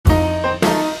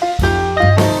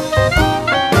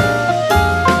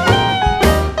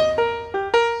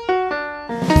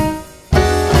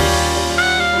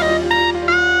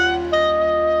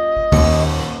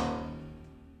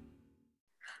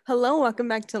welcome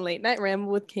back to Late Night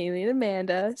Ramble with Kaylee and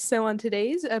Amanda. So on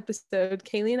today's episode,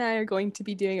 Kaylee and I are going to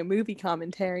be doing a movie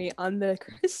commentary on the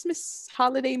Christmas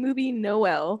holiday movie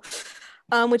Noelle,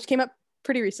 which came up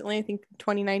pretty recently, I think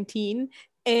 2019,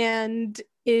 and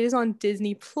it is on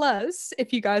Disney Plus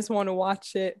if you guys want to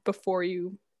watch it before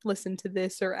you listen to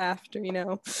this or after,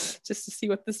 just to see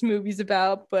what this movie's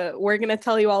about. But we're going to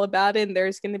tell you all about it, and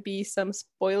there's going to be some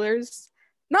spoilers.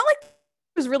 Not like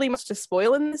there's really much to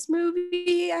spoil in this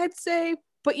movie, I'd say,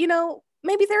 but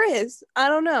maybe there is. I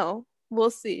don't know.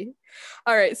 We'll see.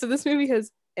 All right, so this movie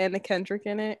has Anna Kendrick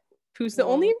in it, who's the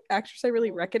only actress I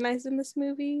really recognize in this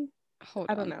movie.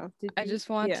 I don't know. I just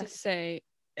want to say,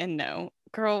 and no,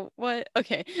 girl, what?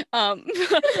 Okay. Well,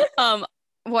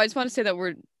 I just want to say that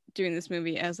we're doing this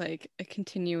movie as like a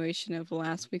continuation of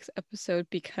last week's episode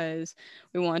because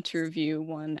we want to review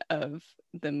one of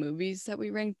the movies that we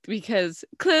ranked, because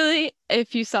clearly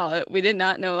if you saw it, we did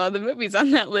not know a lot of the movies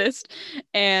on that list.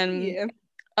 And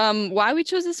why we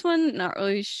chose this one, not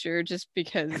really sure, just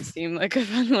because it seemed like a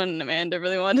fun one and Amanda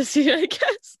really wanted to see it, I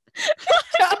guess.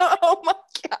 Oh my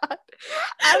god,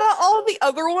 out of all the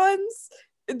other ones,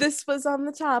 this was on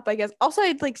the top, I guess. Also,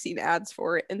 I'd like seen ads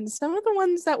for it, and some of the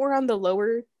ones that were on the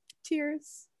lower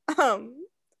tiers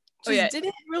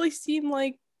didn't really seem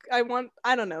like I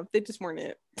don't know, they just weren't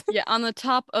it. Yeah, on the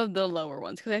top of the lower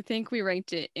ones, because I think we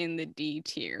ranked it in the D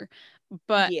tier.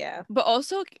 But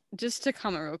also, just to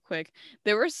comment real quick,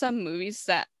 there were some movies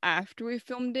that after we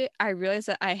filmed it, I realized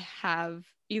that I have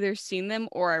either seen them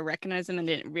or I recognized them and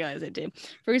didn't realize I did.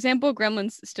 For example,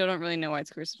 Gremlins, still don't really know why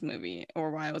it's a Christmas movie or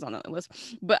why it was on that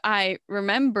list. But I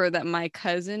remember that my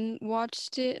cousin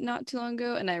watched it not too long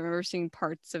ago, and I remember seeing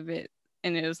parts of it,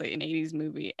 and it was like an 80s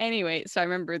movie. Anyway, so I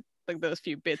remember like those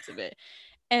few bits of it.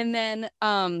 And then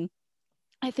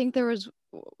I think there was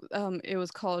it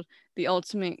was called The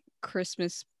Ultimate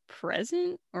Christmas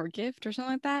Present or Gift or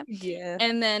something like that. Yeah.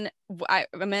 And then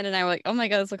Amanda and I were like, oh my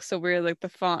god, this looks so weird, like the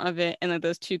font of it and like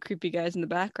those two creepy guys in the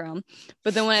background.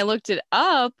 But then when I looked it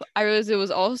up, I realized it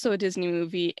was also a Disney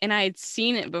movie, and I had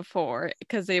seen it before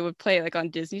because they would play it like on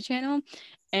Disney Channel,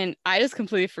 and I just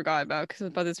completely forgot about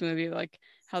this movie, like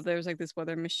how there's like this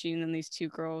weather machine and these two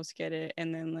girls get it,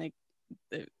 and then like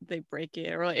they break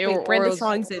it, or like Brenda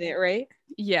Song's in it, right?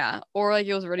 Yeah, or like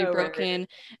it was already broken, right.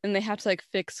 And they have to like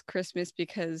fix Christmas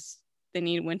because they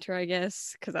need winter, I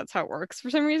guess, because that's how it works for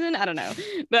some reason. I don't know.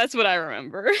 That's what I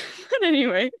remember. But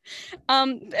anyway, it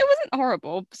wasn't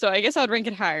horrible, so I guess I would rank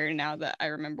it higher now that I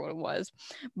remember what it was.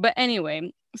 But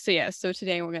anyway, so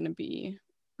today we're gonna be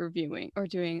reviewing or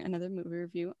doing another movie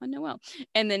review on Noelle.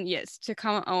 And then yes, to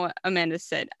comment on what Amanda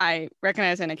said, I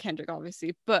recognize Anna Kendrick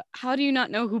obviously, but how do you not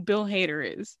know who Bill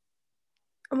Hader is?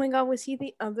 Oh my god, was he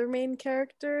the other main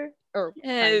character? Or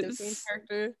yes. Kind of main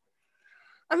character?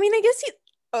 I mean, I guess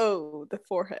the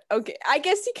forehead. Okay, I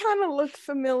guess he kind of looked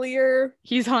familiar.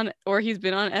 He's been on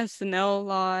SNL a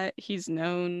lot. He's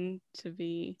known to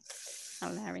be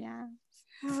hilarious.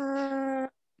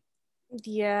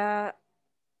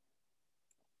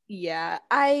 Yeah.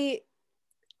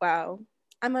 Wow.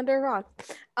 I'm under a rock.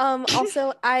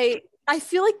 Also, I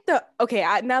feel like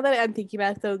now that I'm thinking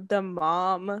about it, the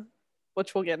mom,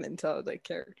 which we'll get into the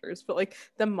characters, but like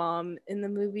the mom in the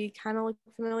movie kind of looked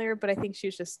familiar, but I think she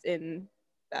was just in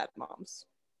Bad Moms.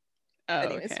 Oh,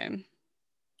 anyways. Okay.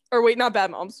 Or wait, not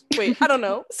Bad Moms. Wait, I don't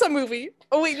know. Some movie.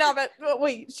 Oh wait, not bad.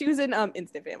 Wait, she was in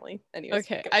Instant Family. Anyways.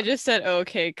 Okay, I just said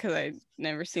okay because I've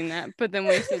never seen that. But then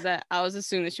when you said that, I was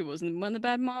assuming that she wasn't one of the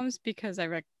Bad Moms because I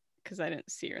didn't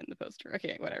see her in the poster.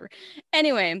 Okay, whatever.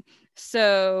 Anyway,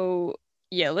 so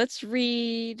yeah, let's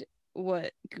read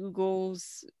what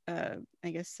Google's I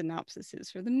guess synopsis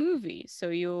is for the movie, so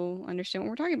you'll understand what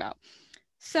we're talking about.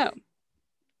 So,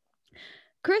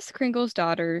 Kris Kringle's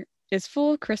daughter is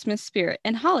full of Christmas spirit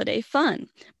and holiday fun,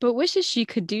 but wishes she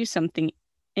could do something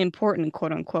important,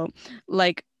 quote unquote,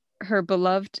 like her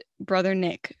beloved brother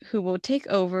Nick, who will take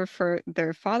over for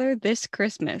their father this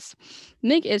Christmas.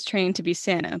 Nick is trained to be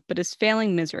Santa, but is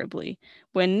failing miserably.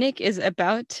 When Nick is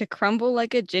about to crumble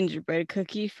like a gingerbread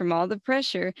cookie from all the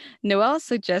pressure, Noelle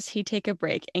suggests he take a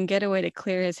break and get away to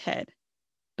clear his head.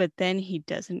 But then he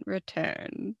doesn't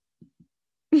return.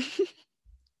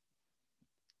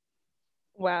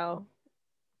 Wow.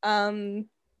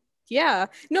 Yeah.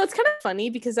 No, it's kind of funny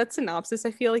because that synopsis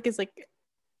I feel like is like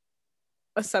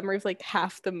a summary of like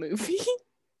half the movie.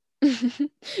 Yeah.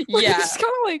 It's kind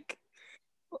of like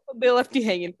they left you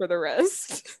hanging for the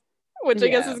rest, which I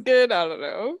guess is good. I don't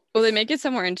know. Well, they make it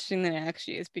somewhat interesting than it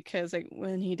actually is, because like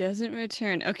when he doesn't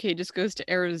return, okay, he just goes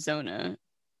to Arizona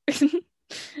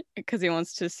because he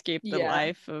wants to escape the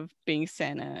life of being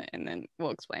Santa, and then we'll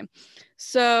explain.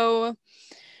 So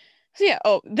So yeah,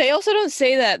 oh, they also don't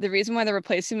say that the reason why they're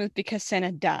replacing him is because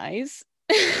Santa dies.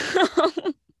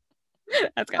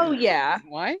 That's kind of yeah.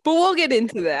 why. But we'll get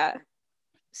into that.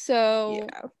 So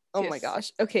yeah. Oh my yes.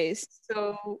 gosh. Okay,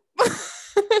 so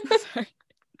Sorry.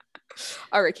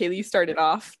 all right, Kaylee, you started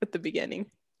off with the beginning.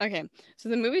 Okay, so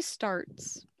the movie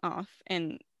starts off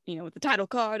and with the title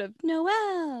card of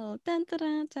Noelle, dun, dun,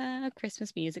 dun, dun,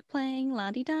 Christmas music playing,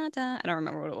 la di da da. I don't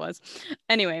remember what it was.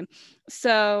 Anyway,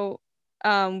 so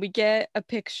we get a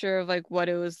picture of like what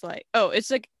it was like. Oh,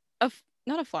 it's like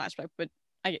not a flashback, but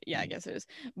I guess it is.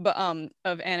 But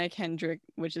of Anna Kendrick,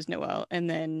 which is Noelle, and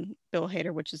then Bill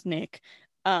Hader, which is Nick,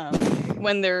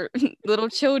 when they're little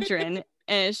children,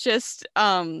 and it's just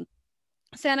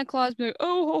Santa Claus be like,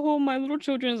 oh, ho, ho, my little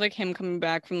children, is like him coming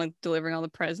back from like delivering all the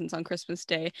presents on Christmas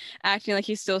Day, acting like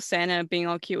he's still Santa, being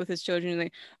all cute with his children,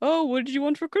 like, oh, what did you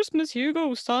want for Christmas? Here you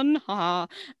go, son, ha.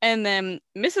 And then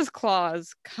Mrs.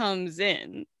 Claus comes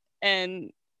in,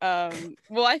 and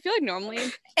well, I feel like normally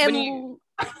when you,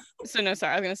 And so no,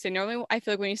 sorry, I was gonna say normally I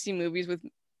feel like when you see movies with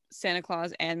Santa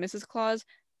Claus and Mrs. Claus,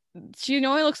 she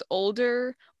normally looks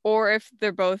older, or if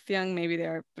they're both young, maybe they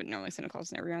are, but normally Santa Claus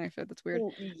is never young. I feel like that's weird.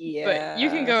 But you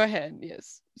can yeah. go ahead.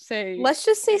 Yes. Say. Let's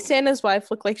just say Santa's wife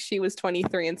looked like she was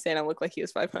 23 and Santa looked like he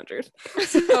was 500.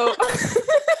 So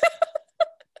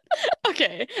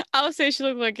Okay. I'll say she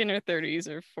looked like in her 30s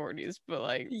or 40s, but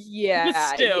like, but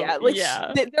yeah, still, yeah. Like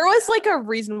yeah. there was like a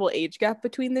reasonable age gap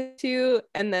between the two,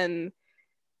 and then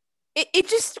it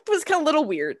just was kind of a little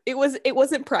weird. It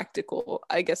wasn't practical,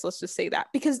 I guess. Let's just say that,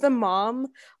 because the mom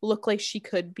looked like she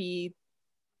could be,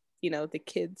 the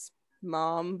kid's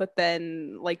mom, but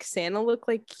then like Santa looked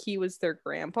like he was their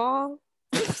grandpa.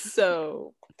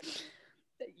 So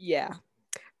yeah.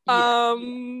 Yeah.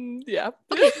 Yeah.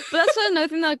 Okay, but that's another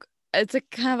thing that like, it's a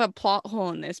kind of a plot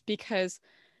hole in this because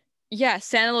yeah,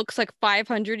 Santa looks like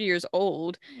 500 years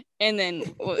old, and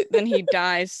then he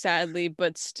dies sadly,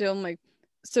 but still I'm like,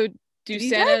 so do Did he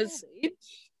die of Santa's, old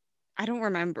age? I don't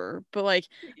remember, but like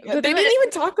Yeah, the they thing didn't about even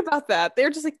talk about that. They're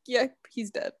just like, yeah, he's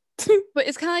dead. but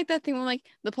it's kind of like that thing when like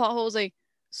the plot hole is like,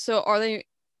 so are they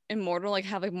immortal, like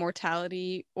have like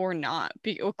mortality or not?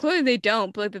 Well, clearly they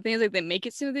don't, but like the thing is like they make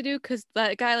it seem like they do because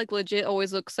that guy like legit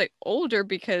always looks like older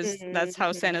because that's how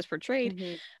Mm-hmm. Santa's portrayed.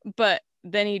 Mm-hmm. But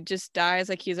then he just dies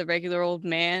like he's a regular old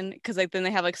man because like then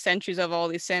they have like centuries of all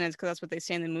these Santas because that's what they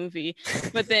say in the movie.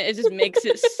 But then it just makes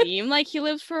it seem like he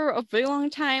lives for a really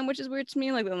long time, which is weird to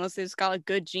me. Like unless they've got like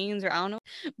good genes or I don't know.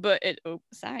 But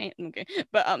sorry, okay.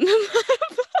 But I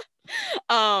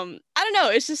don't know.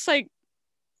 It's just like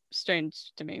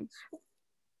strange to me.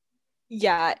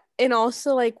 Yeah, and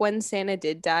also like when Santa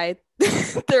did die,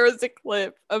 there was a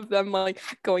clip of them like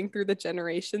going through the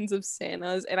generations of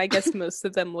Santas, and I guess most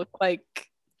of them look like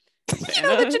the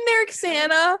Santa. generic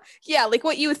Santa. Yeah, like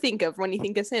what you would think of when you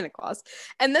think of Santa Claus.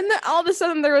 And then all of a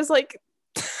sudden there was like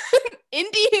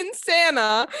Indian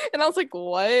Santa, and I was like,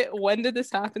 what? When did this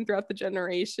happen throughout the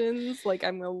generations? Like,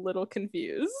 I'm a little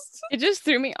confused. It just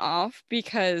threw me off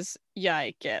because yeah,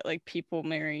 I get like people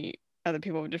marry other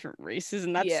people of different races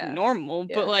and that's Yeah, normal,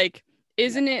 but yeah, like yeah,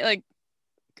 isn't it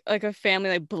like a family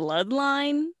like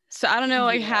bloodline? So I don't know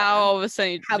like how yeah. all of a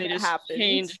sudden How they that just happens.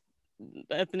 change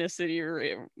ethnicity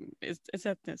or it's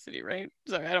ethnicity, right?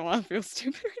 Sorry, I don't want to feel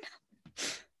stupid right now.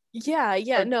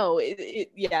 Yeah, Or no,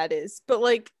 yeah, it is. But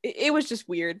like, it was just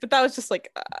weird. But that was just like,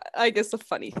 I guess a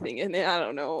funny thing, and I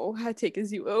don't know how to take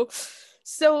as you will.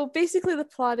 So basically, the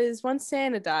plot is once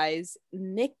Santa dies,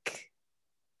 Nick,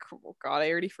 oh God,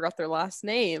 I already forgot their last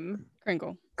name.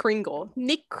 Kringle. Kringle.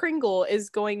 Nick Kringle is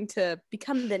going to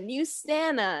become the new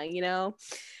Santa,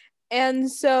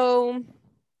 And so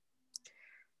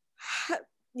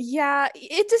yeah,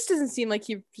 it just doesn't seem like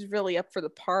he's really up for the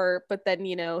part. But then,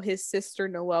 his sister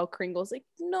Noelle Kringle's like,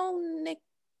 no, Nick,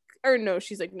 or no,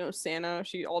 she's like, no, Santa.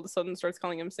 She all of a sudden starts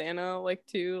calling him Santa, like,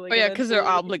 too, Oh like, yeah, because they're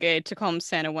eventually. obligated to call him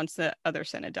Santa once the other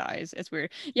Santa dies. It's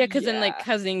weird. Yeah, because then like Yeah.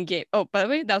 cousin Gabe. Oh, by the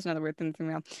way, that was another weird thing for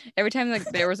me. Every time like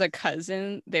there was a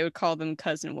cousin, they would call them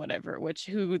cousin whatever. Which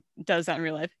who does that in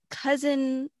real life?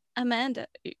 Cousin Amanda.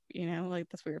 Like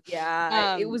that's weird.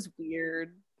 Yeah, it Um, was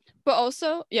weird. but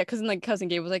also yeah, because like cousin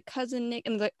Gabe was like cousin Nick,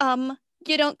 and like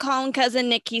you don't call him cousin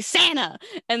Nick, he's Santa.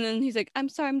 And then he's like, I'm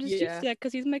sorry, I'm just used Yeah. to that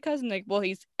because he's my cousin. Like, well,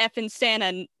 he's effing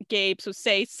Santa, Gabe, so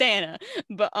say Santa.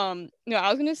 But no, I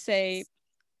was gonna say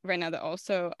right now that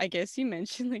also I guess you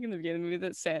mentioned like in the beginning of the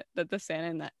movie that the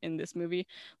Santa in this movie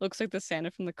looks like the Santa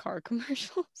from the car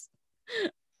commercials.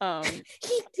 um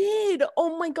He did.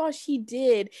 Oh my gosh, he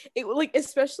did. It like,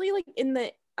 especially like in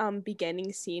the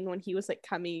beginning scene when he was like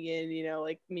coming in,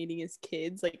 like meeting his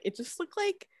kids, like it just looked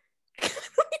like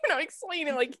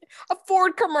explaining like a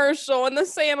Ford commercial and the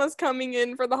Santa's coming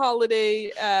in for the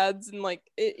holiday ads, and like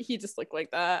he just looked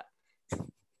like that.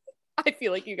 I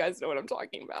feel like you guys know what I'm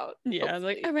talking about. Yeah,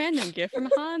 hopefully. Like a random gift from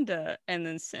Honda, and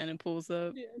then Santa pulls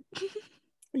up.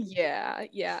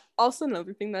 Yeah. Also,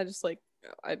 another thing that just like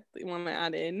I want to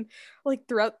add in, like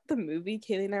throughout the movie,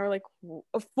 Kaylee and I were like,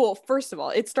 well, first of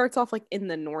all, it starts off like in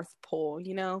the North Pole,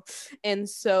 and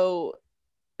so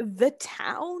the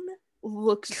town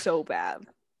looks so bad.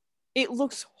 It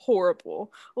looks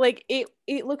horrible. Like it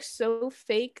looks so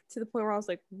fake to the point where I was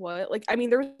like, what? Like, I mean,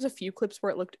 there was a few clips where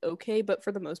it looked okay, but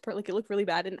for the most part, like it looked really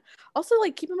bad. And also,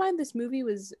 like, keep in mind this movie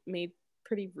was made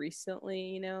pretty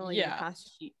recently, like in the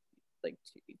past like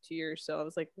 2 years. So I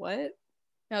was like, what?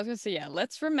 I was gonna say, yeah,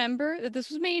 let's remember that this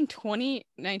was made in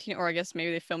 2019, or I guess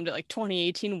maybe they filmed it like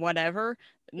 2018, whatever.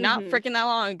 Not freaking that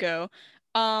long ago.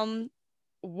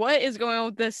 What is going on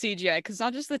with the CGI? Because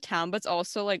not just the town, but it's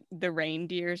also like the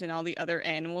reindeers and all the other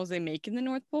animals they make in the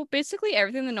North Pole. Basically,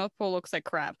 everything in the North Pole looks like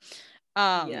crap.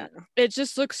 It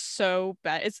just looks so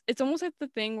bad. It's almost like the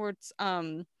thing where it's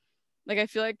like I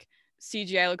feel like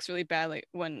CGI looks really bad like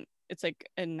when it's like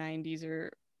a 90s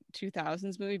or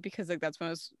 2000s movie, because like that's when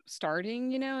I was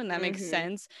starting, and that makes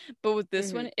sense. But with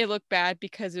this one, it looked bad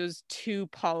because it was too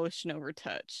polished and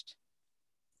overtouched.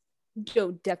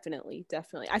 No, definitely.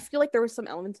 I feel like there was some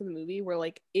elements in the movie where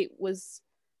like it was,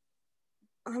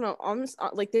 I don't know, almost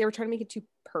like they were trying to make it too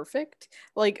perfect.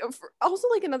 Like also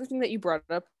like another thing that you brought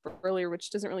up earlier, which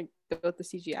doesn't really go with the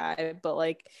CGI, but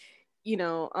like you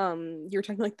were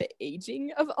talking like the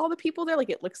aging of all the people there. Like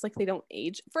it looks like they don't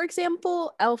age. For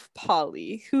example, Elf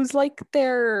Polly, who's like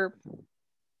their,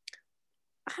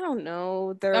 I don't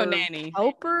know, their nanny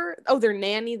helper. Oh, their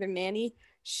nanny.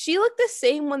 She looked the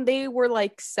same when they were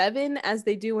like 7 as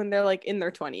they do when they're like in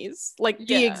their 20s. Like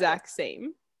the exact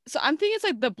same. So I'm thinking it's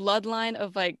like the bloodline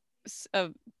of like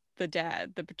of the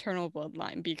dad, the paternal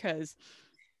bloodline, because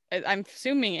I'm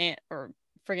assuming Aunt or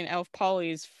friggin' Elf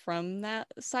Polly's from that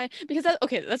side. Because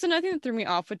that's another thing that threw me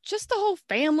off with just the whole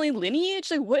family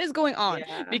lineage. Like, what is going on?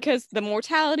 Yeah. Because the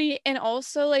mortality, and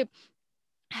also like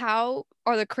how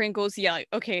are the Crinkles? Yeah, like,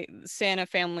 okay, Santa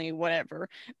family, whatever.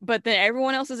 But then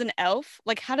everyone else is an elf.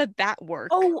 Like, how did that work?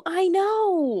 Oh, I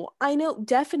know,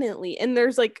 definitely. And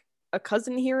there's like a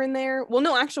cousin here and there. Well,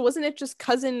 no, actually, wasn't it just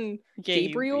cousin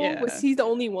Gabriel? Yeah. Was he the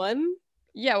only one?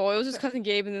 Yeah, well, it was just cousin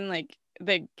Gabe, and then like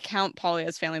they count Polly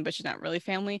as family, but she's not really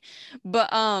family. But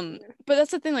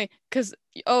that's the thing, like, because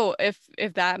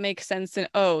if that makes sense, then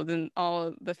all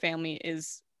the family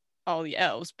is all the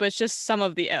elves, but it's just some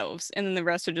of the elves, and then the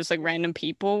rest are just like random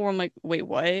people. Where I'm like, wait,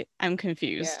 what? I'm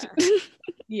confused.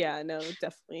 Yeah, no,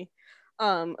 definitely.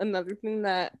 Another thing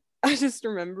that I just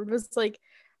remembered was like,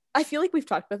 I feel like we've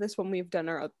talked about this when we've done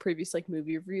our previous like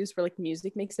movie reviews, where like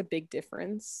music makes a big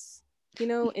difference,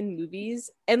 in movies.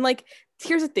 And like,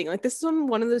 here's the thing, like this is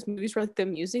one of those movies where like the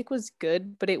music was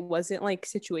good, but it wasn't like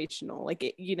situational. Like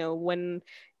it,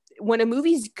 when a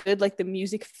movie's good, like the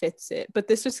music fits it. But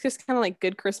this was just kind of like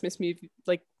good Christmas music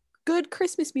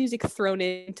thrown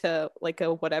into like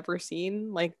a whatever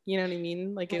scene. Like, you know what I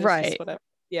mean? Like it was just whatever.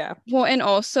 Yeah. Well, and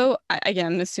also,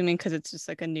 again, I'm assuming because it's just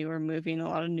like a newer movie, and a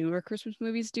lot of newer Christmas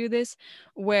movies do this,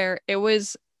 where it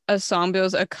was a song, but it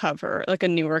was a cover, like a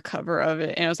newer cover of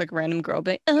it, and it was like a random girl,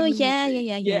 but oh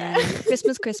yeah,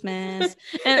 Christmas,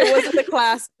 and it wasn't the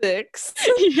classics.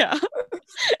 Yeah,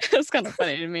 it was kind of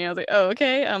funny to me. I was like, oh,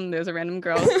 okay, there's a random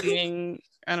girl singing.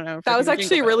 I don't know. That was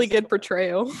actually a really good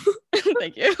portrayal.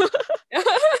 Thank you.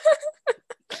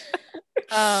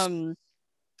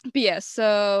 But yeah,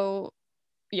 so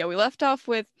yeah, we left off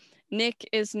with Nick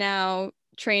is now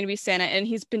trained to be Santa, and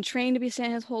he's been trained to be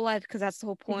Santa his whole life, because that's the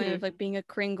whole point of like being a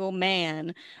Kringle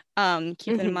man.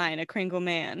 Keep that in mind, a Kringle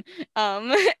man.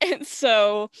 And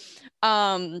so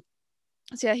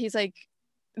yeah, he's like,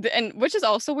 and which is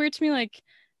also weird to me, like,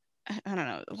 I don't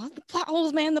know, a lot of the plot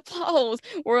holes, man, the plot holes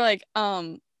were like,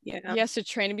 he has to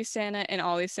train to be Santa, and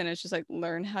all these Santas just like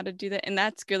learn how to do that, and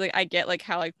that's good. Like I get like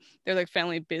how like they're like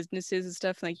family businesses and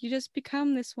stuff, and, like you just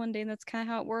become this one day, and that's kind of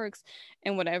how it works,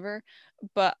 and whatever.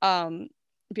 But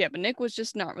Nick was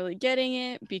just not really getting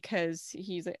it, because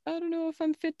he's like, I don't know if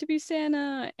I'm fit to be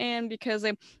Santa, and because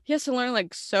like he has to learn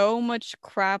like so much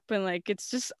crap, and like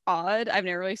it's just odd. I've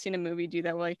never really seen a movie do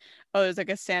that, where like, oh, there's like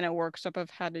a Santa workshop of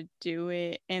how to do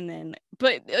it, and then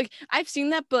but like I've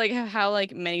seen that, but like how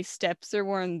like many steps there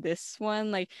were in this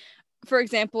one, like for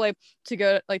example, like to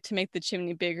go like to make the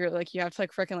chimney bigger, like you have to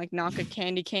like freaking like knock a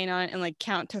candy cane on it and like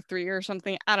count to 3 or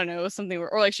something. I don't know, something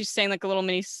or like she's saying like a little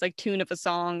mini like tune of a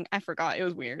song. I forgot. It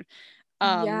was weird.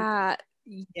 Yeah.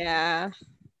 But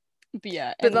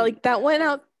yeah, but like that went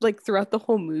out like throughout the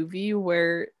whole movie,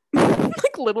 where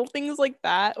like little things like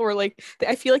that, or like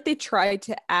I feel like they tried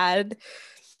to add,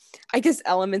 I guess,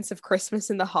 elements of Christmas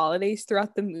and the holidays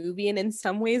throughout the movie, and in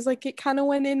some ways like it kind of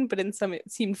went in, but in some it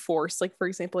seemed forced. Like for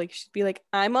example, like she'd be like,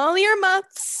 I'm all your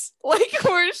muffs, like,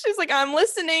 or she's like, I'm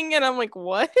listening, and I'm like,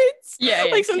 what? Yeah,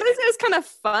 Like sometimes it was kind of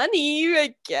funny,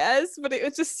 I guess, but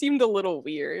it just seemed a little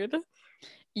weird.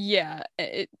 Yeah,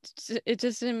 it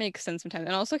just didn't make sense sometimes.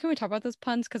 And also, can we talk about those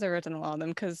puns? Because I wrote down a lot of them.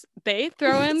 Because they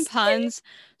throw in puns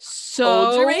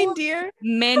Hold your so reindeer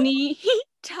many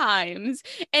times.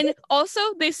 And also,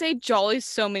 they say jolly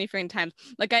so many freaking times.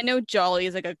 Like, I know jolly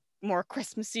is like a more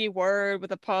Christmassy word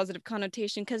with a positive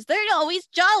connotation because they're always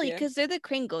jolly yeah because they're the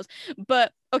Kringles.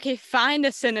 But okay, find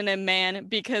a synonym, man,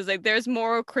 because like there's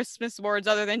more Christmas words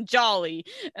other than jolly.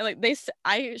 And like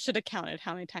I should have counted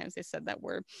how many times they said that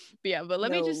word. But yeah, but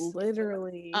let me no just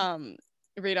literally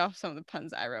read off some of the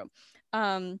puns I wrote.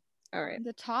 all right.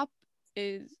 The top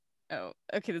is, oh,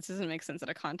 okay, this doesn't make sense out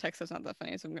of context, so it's not that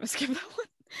funny, so I'm gonna skip that one.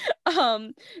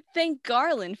 Thank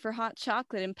Garland for hot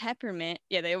chocolate and peppermint.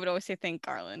 Yeah, they would always say thank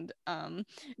Garland. And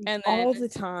then All the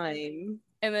time.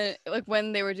 like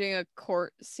when they were doing a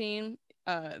court scene,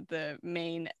 the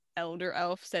main elder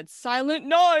elf said silent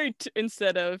night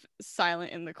instead of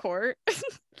silent in the court.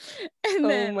 And Oh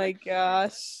then my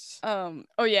gosh.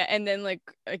 oh yeah, and then like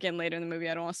again later in the movie,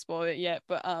 I don't want to spoil it yet,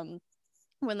 but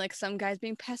when like some guy's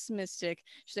being pessimistic,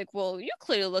 she's like, well, you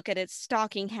clearly look at it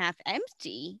stocking half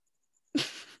empty.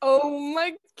 Oh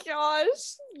my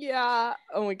gosh. Yeah.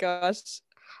 Oh my gosh.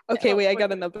 Okay, Oh, wait, I wait,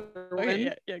 got another okay,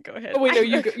 one. yeah, go ahead. Oh wait, no,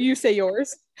 you say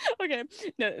yours. Okay,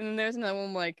 no, and then there's another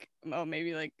one like, oh,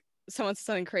 maybe like someone says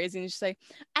something crazy and she's like,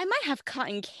 I might have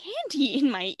cotton candy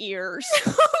in my ears.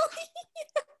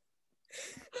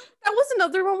 That was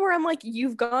another one where I'm like,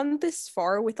 you've gone this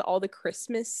far with all the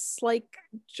Christmas like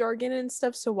jargon and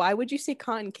stuff, so why would you say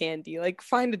cotton candy? Like,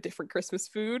 find a different Christmas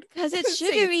food. Because it's Say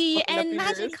it's sugary going up and your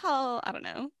ears. magical. I don't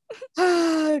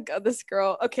know. God, this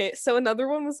girl. Okay, so another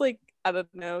one was like, I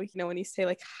don't know, when you say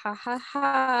like ha ha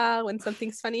ha when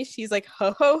something's funny, she's like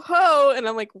ho ho ho, and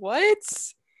I'm like,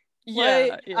 what? What?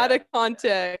 Yeah, Out yeah. of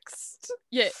context.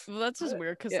 Yeah, well, that's just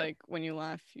weird because Yeah. like when you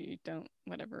laugh, you don't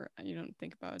whatever, you don't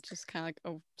think about it. It's just kind of like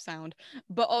a sound.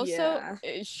 But also, Yeah.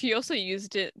 she also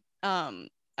used it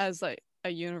as like a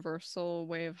universal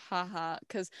way of haha,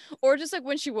 because or just like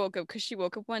when she woke up, because she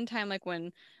woke up one time like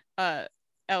when uh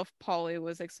Elf Polly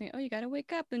was like saying, "Oh, you gotta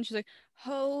wake up," and she's like,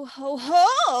 "Ho ho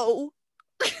ho."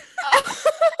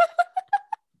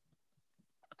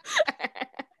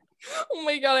 Oh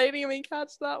my god, I didn't even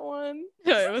catch that one.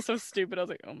 Yeah, it was so stupid. I was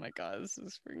like, "Oh my god, this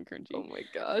is freaking Oh cringy." my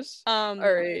gosh. All Um,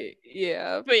 right.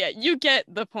 Yeah. but yeah, you get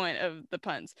the point of the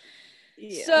puns.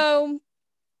 Yeah. So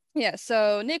yeah,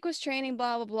 so Nick was training,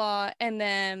 blah blah blah, and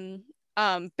then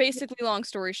basically long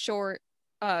story short,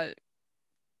 uh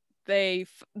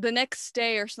the next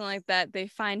day or something like that, they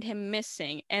find him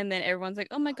missing, and then everyone's like,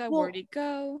 oh my god, where'd Well, he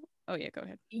go? Oh yeah, go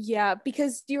ahead. yeah,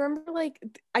 because do you remember like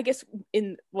I guess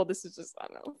in well, this is just I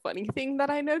don't know, funny thing that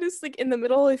I noticed, like in the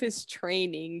middle of his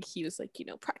training, he was like,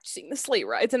 practicing the sleigh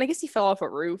rides, and I guess he fell off a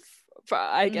roof,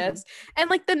 I Mm-hmm. guess. And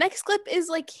like the next clip is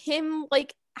like him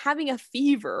like having a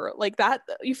fever. Like that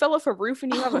you fell off a roof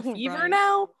and you have a Oh fever right.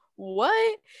 now?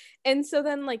 What? And so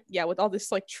then like yeah, with all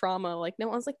this like trauma, like no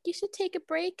one's like, you should take a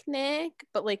break, Nick.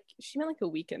 But like she meant like a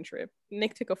weekend trip.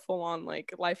 Nick took a full on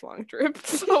like lifelong trip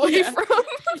away Yeah. from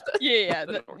Yeah,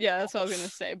 that's what I was gonna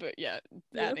say, but yeah,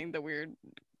 yeah. adding the weird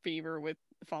fever with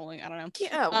falling, I don't know.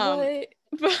 Yeah, what?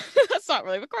 But that's not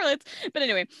really what correlates. But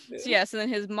anyway, so Yeah. yeah, so then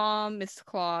his mom, Miss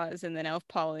Claus, and then Elf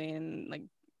Polly and like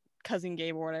cousin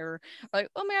Gabe or whatever are like,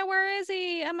 oh my god, where is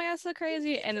he? Oh my god, so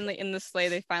crazy. And then like in the sleigh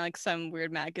they find like some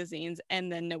weird magazines,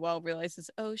 and then Noelle realizes,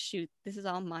 oh shoot, this is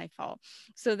all my fault.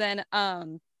 So then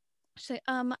she's like,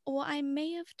 well, I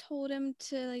may have told him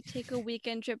to like take a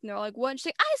weekend trip. And they're like, what? She's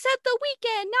like, I said the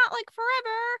weekend, not like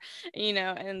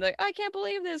forever, and like, I can't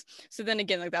believe this. So then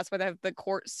again, like that's why they have the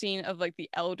court scene of like the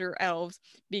elder elves,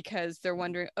 because they're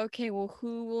wondering, okay, well,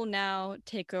 who will now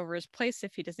take over his place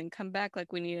if he doesn't come back?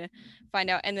 Like, we need to find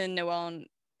out. And then Noelle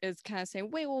is kind of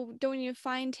saying, wait, well, don't you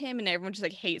find him? And everyone just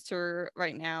like hates her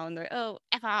right now. And they're like, oh,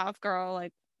 F off, girl.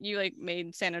 Like, you like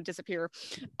made Santa disappear.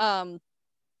 Um,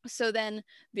 so then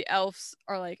the elves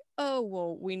are like, oh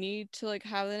well, we need to like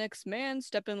have the next man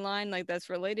step in line like that's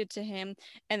related to him.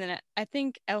 And then I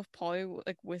think Elf Polly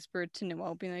like whispered to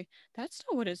Noelle, being like, that's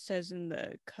not what it says in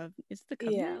the covenant. Is the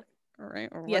Yeah. covenant? All right,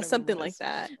 or Yeah, whatever it something like was.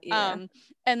 that. Yeah. um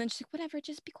and then she's like, whatever,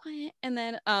 just be quiet. And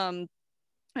then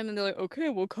And then they're like, okay,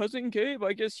 well, cousin Gabe,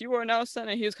 I guess you are now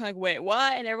Santa. He was kind of like, wait,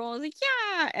 what? And everyone was like,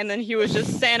 yeah. And then he was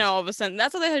just Santa all of a sudden.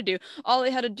 That's all they had to do. All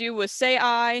they had to do was say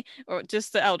I, or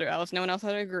just the elder elves. No one else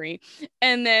had to agree.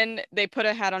 And then they put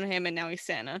a hat on him, and now he's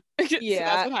Santa. So that's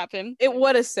Yeah. what happened.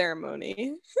 What a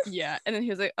ceremony. Yeah. And then he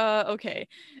was like, okay.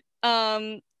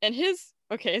 And his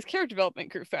character development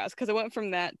grew fast because it went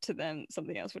from that to then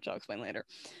something else, which I'll explain later.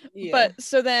 Yeah. But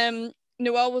so then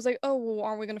Noelle was like, oh, well,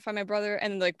 aren't we going to find my brother?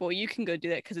 And like, well, you can go do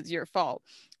that because it's your fault.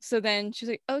 So then she's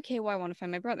like, okay, well, I want to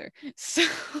find my brother.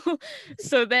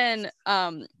 So then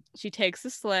she takes the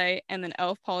sleigh, and then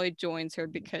Elf Polly joins her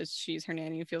because she's her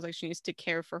nanny and feels like she needs to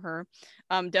care for her.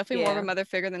 Definitely more of a mother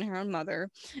figure than her own mother.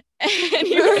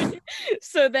 Anyway,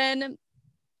 so then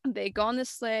they go on the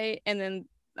sleigh, and then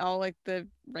all like the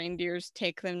reindeers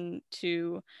take them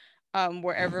to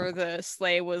wherever the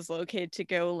sleigh was located to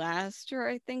go last, or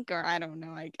I think, or I don't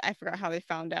know, I forgot how they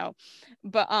found out.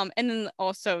 But and then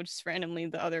also just randomly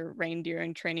the other reindeer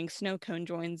in training, Snow Cone,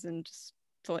 joins, and just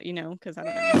to let you know, because I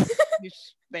don't know,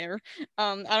 he's there.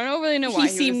 I don't really know why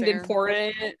He he was seemed there.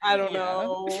 important. I don't Yeah.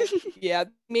 know. Yeah,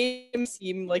 made him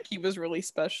seem like he was really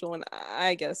special, and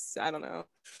I guess I don't know.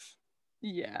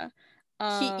 Yeah.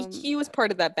 He was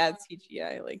part of that bad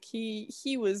CGI. Like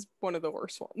he was one of the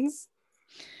worst ones.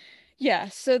 Yeah,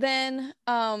 so then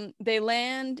they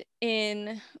land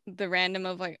in the random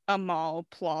of like a mall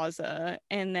plaza,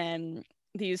 and then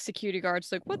these security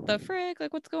guards like, what the frick,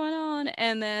 like what's going on?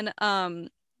 And then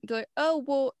they're like, oh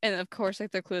well, and of course like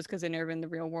they're clueless because they've never been in the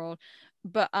real world.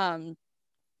 But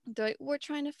they're like, we're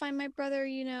trying to find my brother,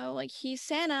 like he's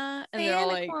Santa. And they're all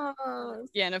Santa like, Claus.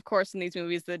 yeah, and of course in these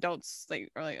movies the adults like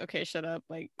are like, okay, shut up,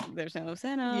 like there's no Yeah.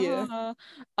 Santa.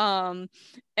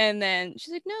 And then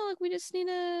she's like, no, like we just need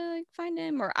to like find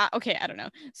him, or okay, I don't know.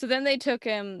 So then they took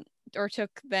them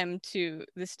to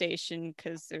the station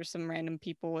because there's some random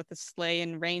people with a sleigh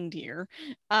and reindeer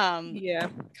Yeah.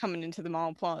 coming into the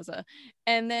mall plaza.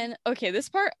 And then okay, this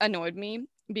part annoyed me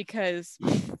because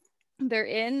they're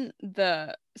in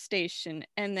the station,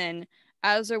 and then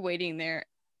as they're waiting there,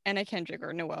 Anna Kendrick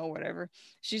or Noelle, whatever,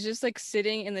 she's just like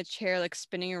sitting in the chair, like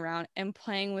spinning around and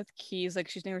playing with keys like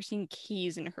she's never seen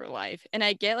keys in her life. And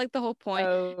I get like the whole point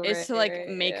Oh, is right, to like right,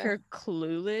 make yeah. her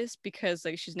clueless because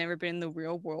like she's never been in the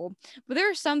real world. But there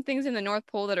are some things in the North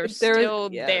Pole that are But they're still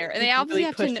yeah, there, and like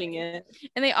really pushing it.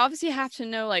 they obviously have to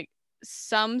know like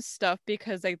some stuff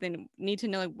because like they need to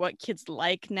know like what kids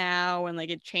like now, and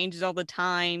like it changes all the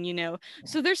time,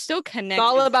 so they're still It's all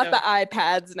connected. about the So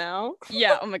iPads now.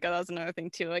 yeah, oh my god, that was another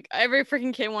thing too. Like every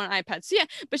freaking kid wanted an iPad. So yeah,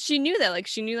 but she knew that. Like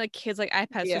she knew like kids like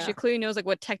iPads. So she Yeah. clearly knows like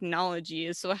what technology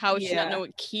is. So how would she not know Yeah.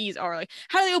 what keys are? Like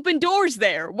how do they open doors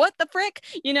there? What the frick?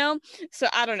 So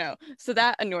I don't know. So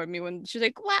that annoyed me when she's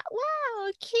like,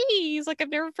 wow, keys. Like I've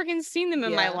never freaking seen them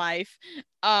in my Yeah. life.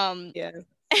 Um Yeah.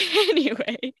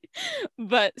 anyway.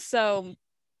 But so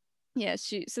yeah,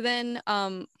 so then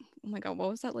oh my god, what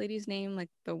was that lady's name? Like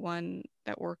the one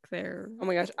that worked there. Oh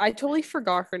my gosh, I totally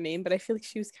forgot her name, but I feel like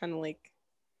she was kind of like,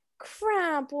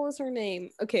 crap. What was her name?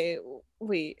 Okay,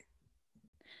 wait.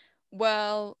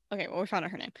 Well, okay, well we found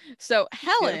out her name. So Yeah.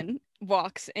 Helen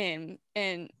walks in,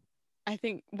 and I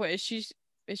think what is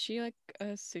she like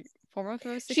a former of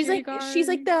a security She's guard?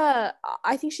 like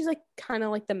I think she's like kind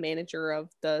of like the manager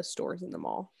of the stores in the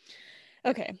mall.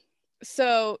 Okay.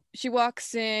 So she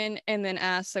walks in and then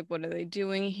asks like what are they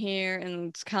doing here,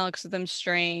 and kind of looks at them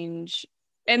strange.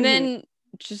 And Mhm. then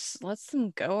just lets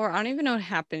them go, or I don't even know what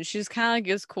happened. She just kind of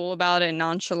like is cool about it,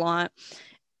 nonchalant.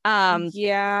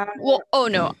 Yeah. Well, oh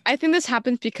no, I think this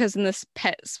happens because in this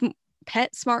pet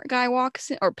smart guy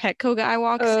walks in, or Petco guy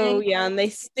walks Oh in. yeah, and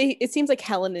they it seems like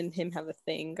Helen and him have a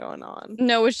thing going on.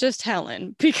 No, it's just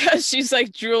Helen because she's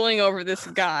like drooling over this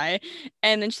guy,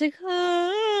 and then she's like,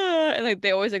 ah, and like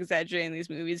they always exaggerate in these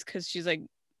movies because she's like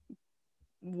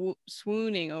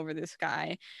swooning over this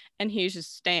guy, and he's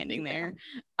just standing Yeah.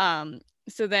 there.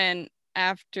 So then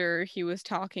after he was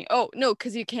talking, oh no,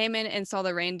 because he came in and saw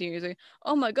the reindeer. He's like,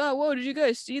 oh my god, whoa, did you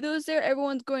guys see those there?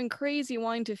 Everyone's going crazy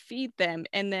wanting to feed them.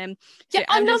 And then Yeah, so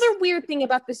I'm just another weird thing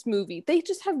about this movie. They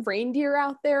just have reindeer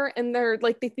out there and they're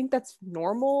like they think that's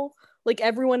normal, like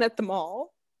everyone at the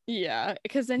mall. yeah,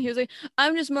 because then he was like,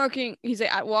 I'm just marking. He's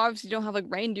like, well, obviously you don't have like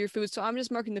reindeer food, so I'm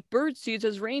just marking the bird seeds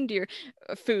as reindeer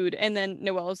food. And then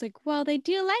Noelle was like, well, they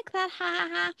do like that, ha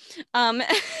ha ha.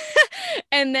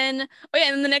 And then oh yeah,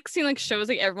 and then the next scene like shows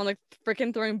like everyone like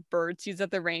freaking throwing bird seeds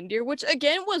at the reindeer, which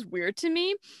again was weird to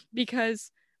me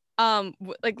because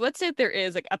like let's say there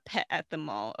is like a pet at the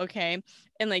mall, okay,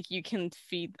 and like you can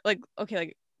feed like okay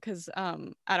like because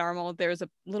at our mall there's a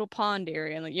little pond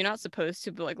area, and like you're not supposed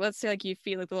to, but like let's say like you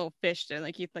feed like the little fish there,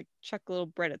 like you like chuck a little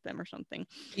bread at them or something.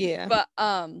 Yeah. But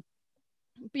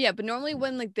normally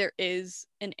when like there is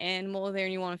an animal there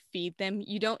and you want to feed them,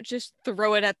 you don't just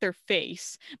throw it at their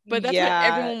face. But that's what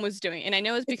everyone was doing, and I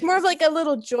know it's because more of like a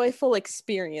little joyful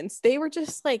experience. They were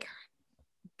just like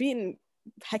being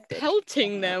hectic,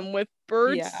 pelting them with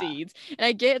bird seeds. And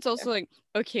I get it's also like,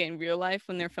 okay, in real life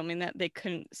when they're filming that they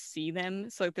couldn't see them,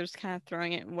 so like they're just kind of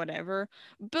throwing it whatever,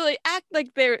 but like act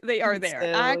like they are there.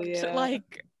 Still, act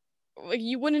like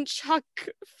you wouldn't chuck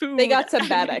food. They got some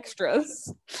bad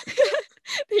extras.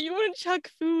 You wouldn't chuck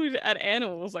food at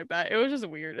animals like that. It was just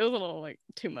weird. It was a little like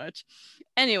too much.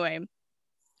 Anyway,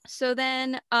 so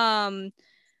then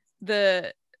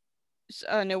the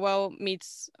Noelle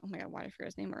meets, oh my god, why did I forget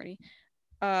his name already?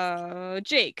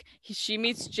 Jake. She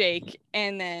meets Jake,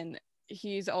 and then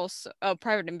he's also a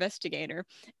private investigator,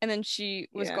 and then she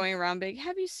was going around being,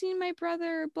 have you seen my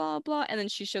brother, blah blah, and then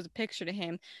she shows a picture to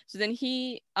him, so then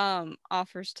he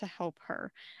offers to help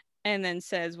her, and then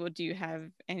says, well, do you have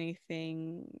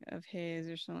anything of his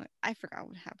or something? I forgot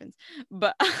what happens,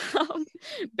 but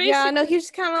basically, no, he's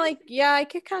just kind of like, yeah, I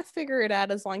could kind of figure it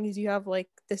out as long as you have like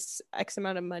this X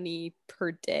amount of money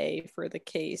per day for the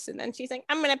case. And then she's like,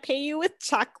 I'm gonna pay you with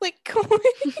chocolate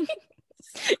coins.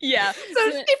 Yeah.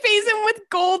 So she pays him with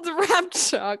gold wrapped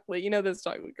chocolate. You know those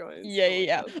chocolate coins.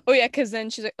 Yeah. Oh yeah, because then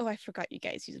she's like, oh, I forgot you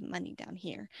guys use money down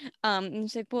here. And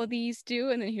she's like, well, these do.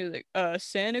 And then he was like,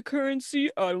 Santa currency?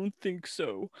 I don't think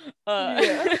so.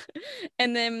 Yeah.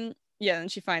 And then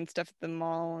and she finds stuff at the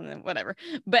mall and then whatever.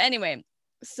 But anyway,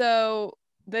 so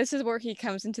this is where he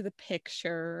comes into the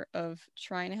picture of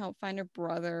trying to help find her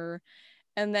brother.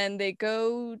 And then they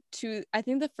go to, I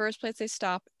think the first place they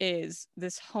stop is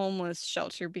this homeless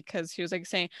shelter, because he was like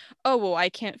saying, oh, well, I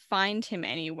can't find him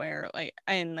anywhere, like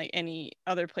in like any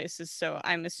other places. So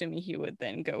I'm assuming he would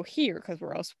then go here, because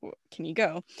where else can you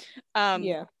go?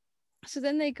 So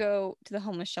then they go to the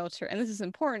homeless shelter. And this is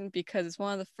important because it's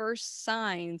one of the first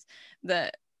signs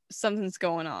that something's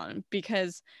going on,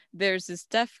 because there's this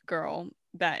deaf girl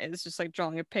that is just like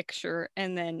drawing a picture.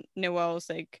 And then Noelle's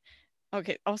like,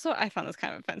 okay, also I found this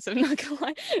kind of offensive, not gonna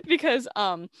lie, because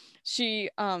she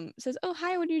says, oh,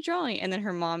 hi, what are you drawing? And then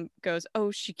her mom goes,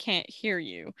 oh, she can't hear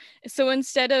you. So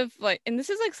instead of like, and this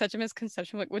is like such a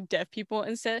misconception like with deaf people,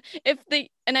 instead if they,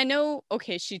 and I know,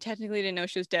 okay, she technically didn't know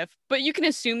she was deaf, but you can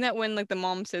assume that when like the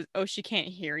mom says, oh, she can't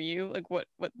hear you, like what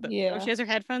oh, she has her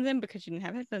headphones in, because she didn't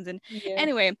have headphones in.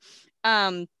 Anyway,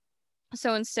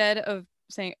 so instead of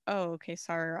saying, oh, okay,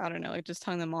 sorry, I don't know, like just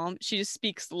telling the mom, she just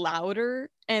speaks louder.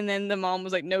 And then the mom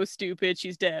was like, no, stupid,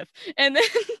 she's deaf. And then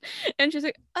and she's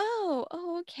like, oh,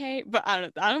 okay. But I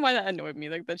don't know why that annoyed me,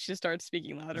 like that she just started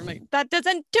speaking louder. I'm like, that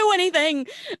doesn't do anything.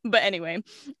 But anyway,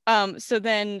 so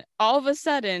then all of a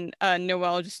sudden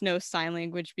Noelle just knows sign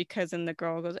language, because then the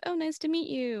girl goes, oh, nice to meet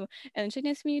you. And she's like,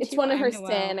 nice to meet you too. It's one of her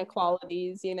Santa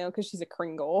qualities, you know, because she's a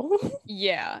Kringle.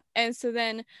 Yeah. And so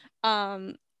then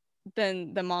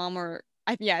the mom, or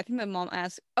I think the mom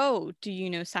asked, oh, do you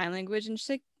know sign language? And she's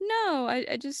like, no,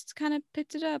 I just kind of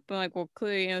picked it up. I'm like, well,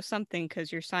 clearly you know something,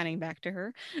 because you're signing back to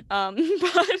her.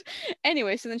 But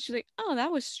anyway, so then she's like, oh,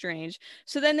 that was strange.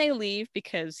 So then they leave,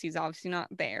 because he's obviously not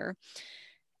there.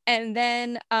 And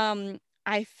then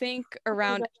I think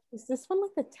around, is this when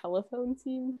like the telephone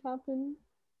scene happened?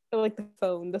 Or like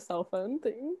the cell phone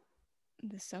thing?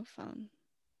 The cell phone.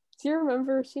 Do you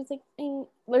remember? She's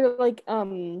like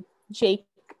Jake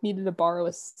needed to borrow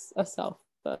a cell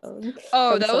phone.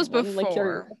 Oh, that was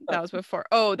before. That was before.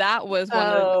 Oh, that was one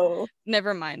of.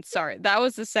 Never mind. Sorry, that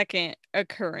was the second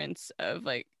occurrence of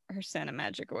like her Santa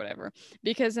magic or whatever.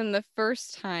 Because in the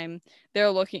first time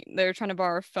they're trying to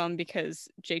borrow a phone because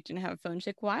Jake didn't have a phone. She's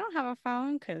like, well, I don't have a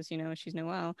phone, because you know she's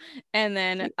Noelle. And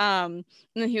then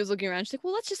he was looking around. She's like,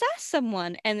 well, let's just ask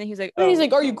someone. And then he's like, oh,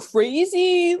 are you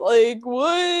crazy? Like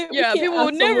what? Yeah, people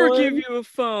would never give you a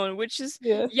phone, which is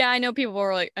I know people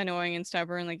are like annoying and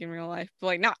stubborn like in real life, but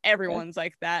like not everyone's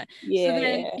like that. So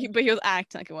then but he was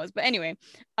acting like it was. But anyway,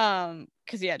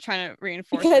 because trying to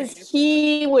reinforce, because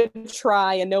he would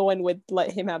try and no one would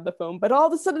let him have the phone, but all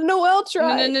of a sudden Noelle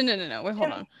tried. No, wait,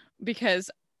 hold on, because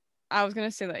I was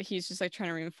gonna say that he's just like trying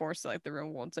to reinforce like the real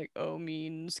world's like, oh,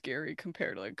 mean and scary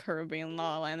compared to like her being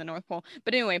La La Land, the North Pole.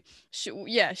 But anyway,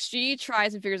 she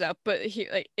tries and figures out, but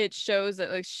it shows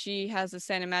that like she has the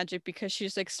Santa magic, because she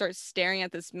just like starts staring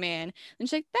at this man, and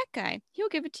she's like, that guy, he'll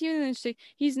give it to you. And then she's like,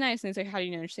 he's nice. And he's like, how do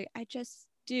you know? And she's like, I just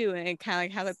do. And it kind of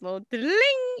like has like a little ding,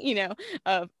 you know,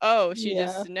 of she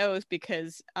just knows,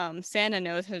 because Santa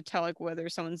knows how to tell like whether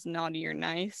someone's naughty or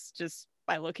nice just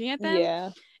by looking at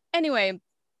them. Anyway,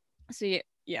 so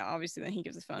yeah, obviously then he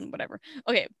gives his phone, whatever.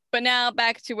 Okay, but now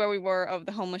back to where we were of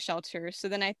the homeless shelter. So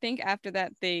then I think after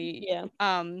that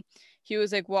he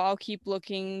was like, well, I'll keep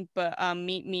looking, but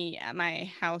meet me at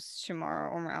my house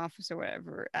tomorrow or my office or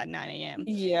whatever at 9 a.m.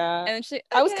 Yeah. And then she's like,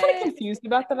 I was kind of okay. confused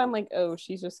about that. I'm like, oh,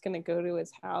 she's just gonna go to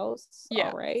his house. Yeah.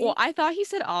 All right. Well, I thought he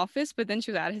said office, but then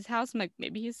she was at his house. I'm like,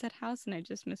 maybe he said house and I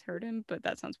just misheard him, but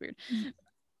that sounds weird.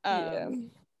 Yeah.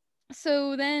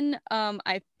 So then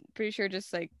I pretty sure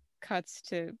just like cuts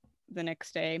to the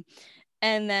next day.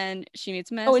 And then she meets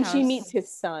him at Oh, his and she house. meets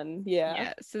his son. Yeah.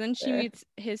 Yeah. So then she There. meets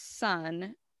his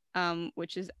son,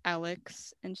 which is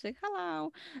Alex, and she's like,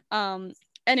 hello.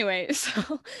 Anyway,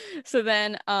 so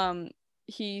then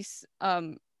he's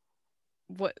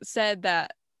what said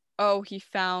that, oh, he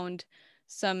found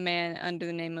some man under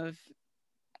the name of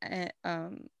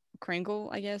Kringle,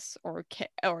 I guess, or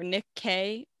Nick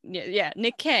K. Yeah,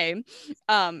 Nick K.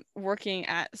 Working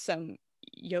at some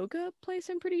yoga place,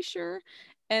 I'm pretty sure.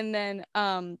 And then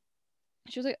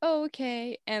she was like, oh,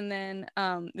 okay. And then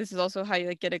this is also how you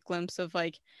like get a glimpse of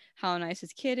like how nice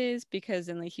his kid is, because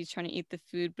then like he's trying to eat the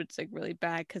food but it's like really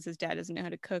bad because his dad doesn't know how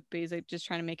to cook, but he's like just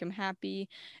trying to make him happy.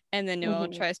 And then Noelle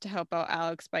tries to help out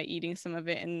Alex by eating some of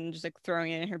it and just like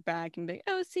throwing it in her bag and be like,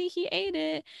 oh, see, he ate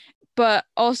it. But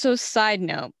also, side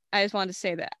note, I just wanted to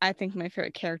say that I think my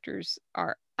favorite characters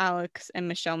are Alex and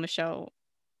Michelle. Michelle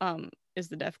is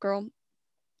the deaf girl,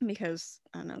 because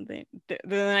I don't know, they're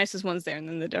the nicest ones there, and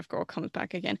then the deaf girl comes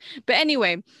back again. But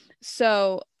anyway,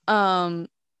 so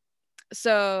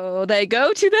so they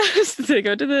go to the they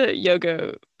go to the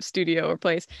yoga studio or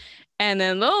place, and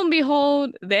then lo and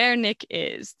behold, there Nick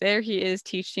is. There he is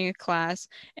teaching a class,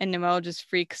 and Noelle just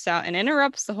freaks out and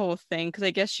interrupts the whole thing because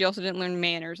I guess she also didn't learn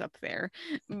manners up there.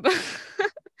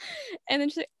 And then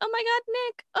she's like, oh my god,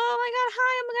 Nick, oh my god,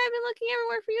 hi, oh my god, I've been looking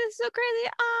everywhere for you, this is so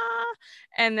crazy, ah.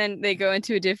 And then they go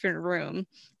into a different room,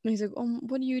 and he's like, oh,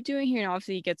 what are you doing here? And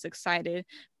obviously he gets excited,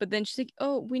 but then she's like,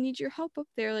 oh, we need your help up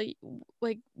there,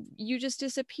 like you just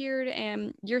disappeared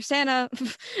and you're Santa.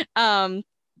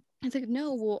 It's like,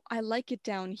 no, well, I like it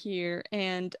down here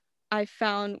and I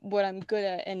found what I'm good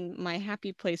at in my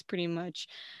happy place pretty much.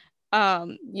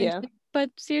 And Yeah.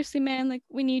 but seriously, man, like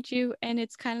we need you, and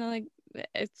it's kind of like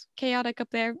it's chaotic up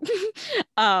there.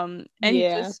 And he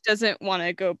just doesn't want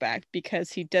to go back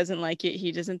because he doesn't like it.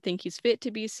 He doesn't think he's fit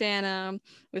to be Santa.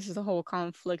 This is a whole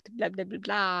conflict, blah blah blah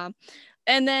blah.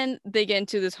 And then they get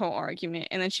into this whole argument,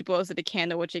 and then she blows out a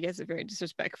candle, which I guess is very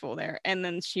disrespectful there. And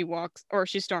then she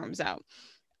storms out.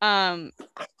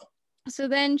 So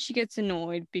then she gets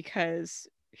annoyed because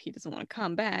he doesn't want to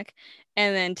come back,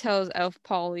 and then tells Elf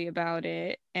Polly about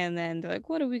it, and then they're like,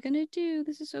 what are we gonna do?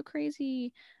 This is so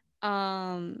crazy.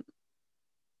 I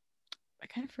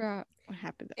kind of forgot what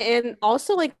happened there. And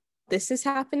also, like, this is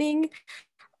happening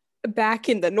back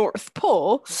in the North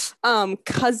Pole.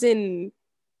 Cousin,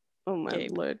 oh my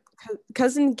Gabe. lord,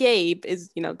 cousin Gabe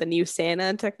is, the new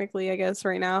Santa technically, I guess,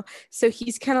 right now. So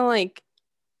he's kind of like,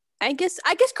 I guess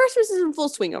Christmas is in full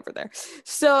swing over there.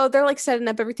 So they're like setting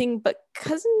up everything, but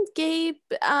cousin Gabe,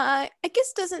 I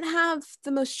guess doesn't have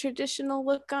the most traditional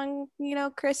look on,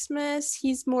 Christmas.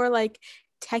 He's more like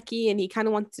techie, and he kind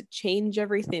of wants to change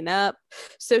everything up.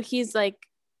 So he's like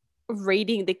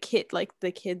rating the kids, like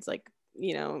like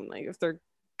if they're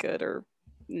good or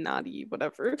naughty,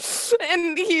 whatever.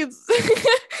 And he's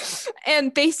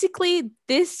and basically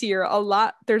this year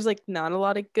there's like not a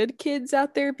lot of good kids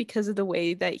out there because of the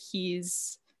way that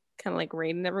he's kind of like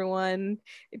rating everyone,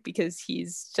 because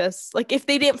he's just like, if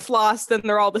they didn't floss, then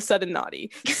they're all of a sudden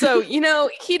naughty. So he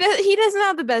doesn't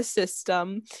have the best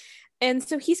system. And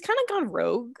so he's kind of gone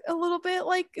rogue a little bit,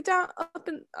 like down,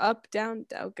 up, down,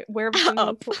 wherever the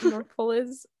North Pole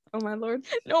is. Oh my lord.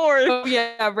 North. Oh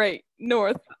yeah, right.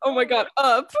 North. Oh my god.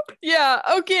 Up. Yeah.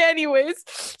 Okay. Anyways.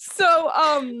 So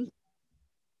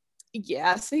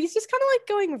yeah, so he's just kind of like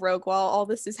going rogue while all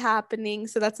this is happening.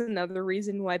 So that's another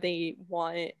reason why they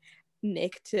want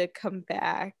Nick to come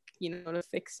back, to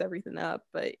fix everything up.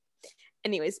 But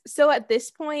anyways, so at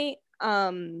this point,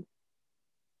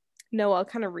 Noelle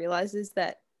kind of realizes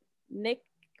that Nick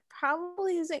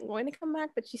probably isn't going to come back,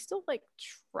 but she still like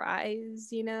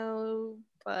tries,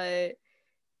 but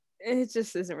it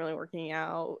just isn't really working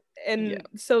out. And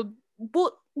so,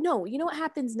 well, no, you know what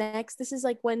happens next? This is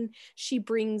like when she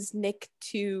brings Nick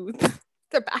to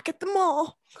they're back at the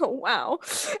mall. Oh wow.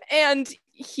 And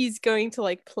he's going to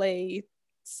like play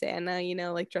Santa,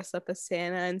 like dress up as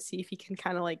Santa and see if he can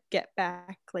kind of like get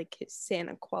back like his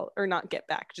Santa quality, or not get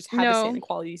back, just have his Santa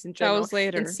qualities in general. That was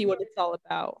later. And see what it's all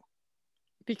about.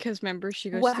 Because remember, she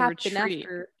goes to the retreat.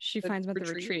 She finds him at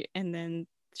the retreat, and then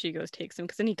she goes takes him,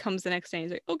 because then he comes the next day and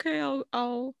he's like, okay,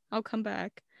 I'll come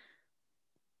back.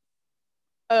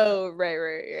 Oh,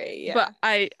 right, yeah. But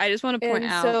I just want to point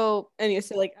and out. so anyway,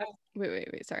 so like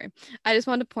Wait, sorry. I just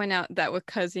wanted to point out that with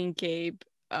cousin Gabe,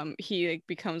 he like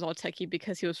becomes all techie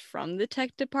because he was from the tech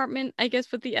department, I guess,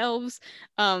 with the elves.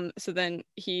 So then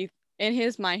he, in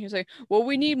his mind, he was like, well,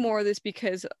 we need more of this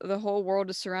because the whole world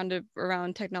is surrounded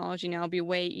around technology now. It'll be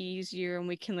way easier and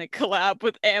we can like collab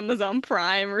with Amazon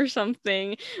Prime or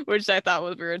something, which I thought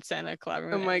was weird, Santa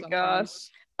collabing oh with my Amazon Prime. gosh.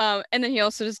 And then he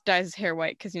also just dyes his hair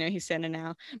white because he's Santa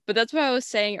now. But that's what I was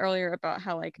saying earlier about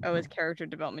how like his character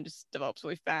development just develops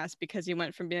really fast because he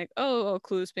went from being like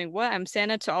clueless being what I'm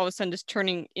Santa to all of a sudden just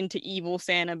turning into evil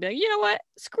Santa, be like, you know what,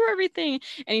 screw everything.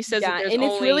 And he says that Yeah, there's and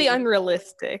it's really only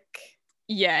unrealistic.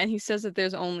 and he says that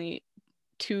there's only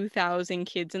 2,000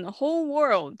 kids in the whole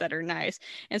world that are nice,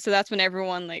 and so that's when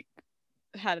everyone like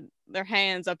had their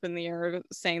hands up in the air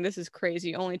saying this is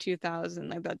crazy, only 2,000,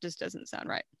 like that just doesn't sound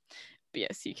right. But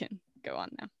yes, you can go on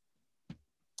now.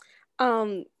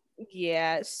 Um,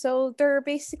 yeah, so they're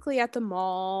basically at the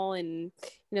mall and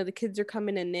the kids are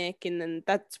coming to Nick, and then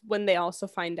that's when they also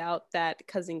find out that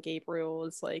cousin Gabriel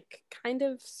is like kind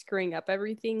of screwing up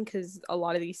everything because a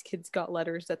lot of these kids got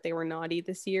letters that they were naughty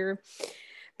this year.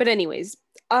 But anyways,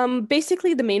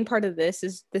 basically the main part of this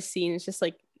is the scene is just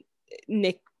like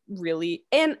Nick really,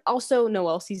 and also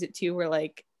Noelle sees it too, where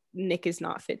like Nick is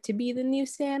not fit to be the new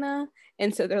Santa,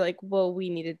 and so they're like, well, we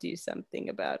need to do something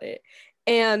about it.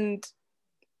 And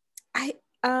I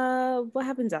what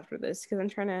happens after this? Because I'm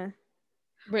trying to.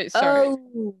 Wait, sorry.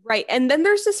 Oh, right. And then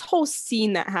there's this whole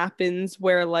scene that happens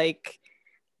where like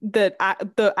the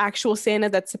actual Santa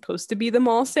that's supposed to be the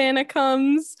mall Santa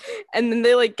comes, and then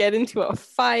they like get into a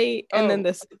fight, and then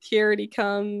the security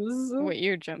comes. Wait,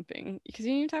 you're jumping because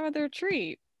you didn't even talk about the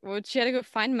retreat. Well, she had to go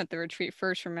find him at the retreat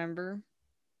first, remember?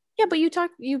 Yeah, but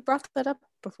you brought that up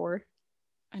before.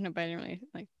 I know, but I didn't really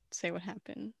like say what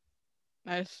happened.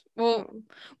 I just, Oh.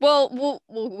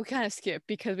 we kind of skipped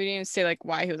because we didn't even say like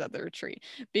why he was at the retreat.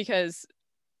 Because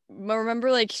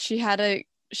remember, like she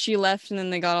left and then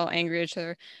they got all angry at each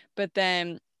other. But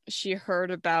then she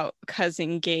heard about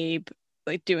cousin Gabe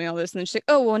like doing all this, and then she's like,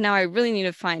 "Oh well, now I really need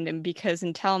to find him because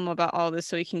and tell him about all this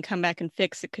so he can come back and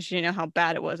fix it because she know how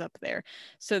bad it was up there."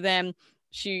 So then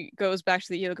she goes back to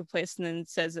the yoga place and then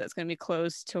says that it's going to be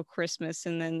closed till Christmas.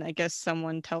 And then I guess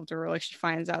someone tells her, like, she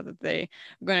finds out that they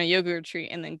are going to yoga retreat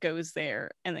and then goes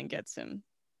there and then gets him.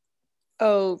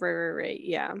 Oh, right.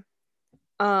 Yeah.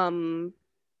 Um,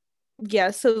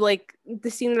 yeah, so like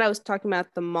the scene that I was talking about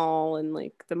at the mall and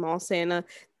like the mall Santa,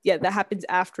 yeah, that happens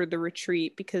after the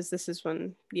retreat because this is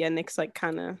when, yeah, Nick's like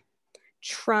kind of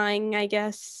trying, I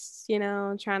guess,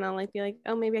 trying to like be like,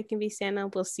 oh, maybe I can be Santa.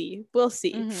 We'll see.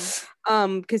 Because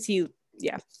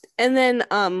yeah. And then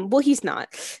well, he's not.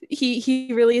 He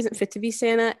really isn't fit to be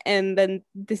Santa. And then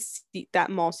that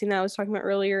mall scene that I was talking about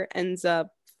earlier ends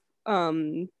up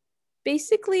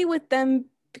basically with them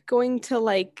going to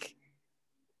like,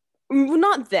 well,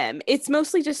 not them. It's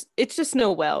just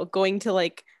Noelle going to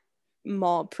like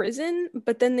mall prison,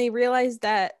 but then they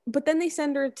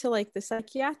send her to like the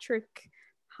psychiatric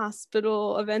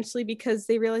hospital eventually because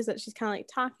they realize that she's kind of like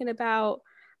talking about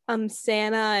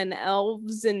Santa and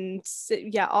elves and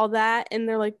yeah, all that, and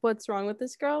they're like, what's wrong with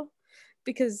this girl?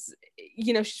 Because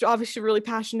she's obviously really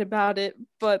passionate about it,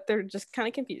 but they're just kind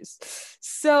of confused.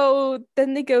 So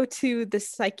then they go to the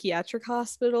psychiatric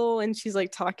hospital and she's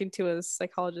like talking to a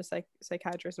psychologist,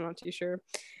 psychiatrist, I'm not too sure.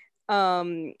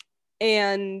 And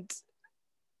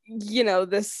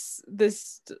this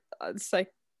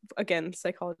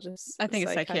psychologist, I think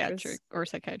it's psychiatric or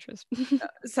psychiatrist.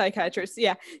 Psychiatrist,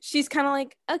 yeah, she's kind of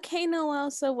like, okay,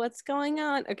 Noelle, so what's going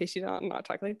on? Okay, I'm not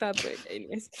talking like that, but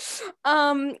anyways,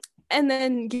 and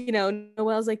then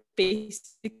Noelle's like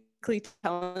basically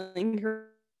telling her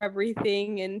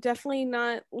everything and definitely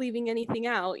not leaving anything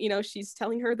out. She's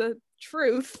telling her the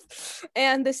truth,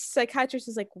 and this psychiatrist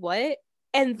is like, what?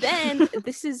 And then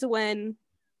this is when,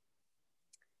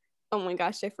 oh my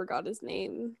gosh, I forgot his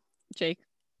name. Jake.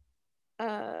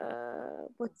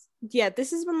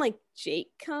 This is when like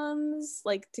Jake comes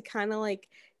like to kind of like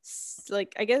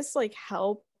I guess like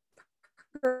help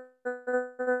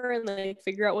her and like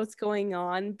figure out what's going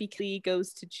on, because he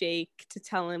goes to Jake to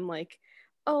tell him like,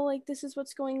 oh, like this is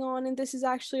what's going on and this is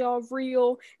actually all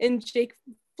real. And Jake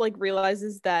like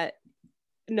realizes that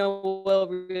Noelle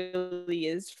really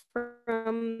is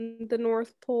from the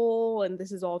North Pole and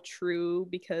this is all true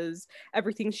because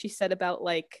everything she said about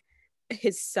like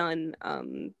his son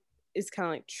is kind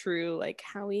of like true, like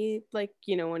how he like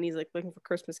when he's like looking for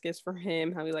Christmas gifts for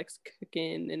him, how he likes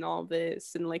cooking and all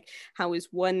this, and like how his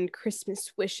one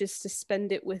Christmas wish is to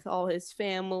spend it with all his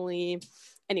family.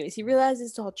 Anyways, he realizes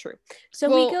it's all true,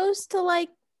 so he goes to like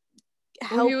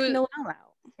Well, he help was Noelle out.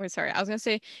 wait, sorry. I was gonna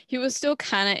say he was still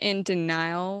kind of in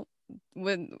denial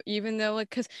with even though like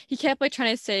because he kept like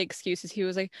trying to say excuses. He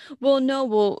was like, "Well, no,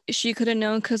 well she could have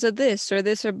known because of this or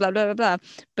blah blah blah blah."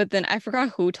 But then I forgot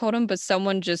who told him, but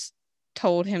someone just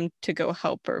told him to go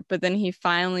help her. But then he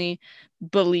finally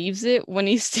believes it when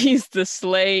he sees the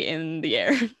sleigh in the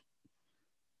air.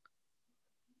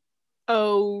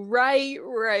 Oh,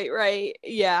 right.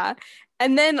 Yeah.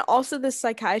 And then also the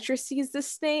psychiatrist sees the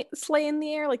sleigh in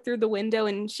the air, like through the window,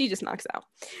 and she just knocks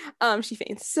out. She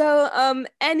faints. So,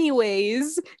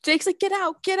 anyways, Jake's like, get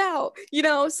out, you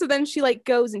know. So then she like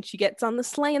goes and she gets on the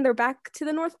sleigh and they're back to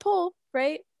the North Pole,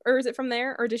 right? Or is it from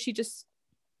there? Or does she just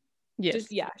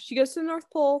Yes. yeah, she goes to the North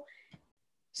Pole.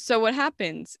 So what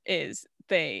happens is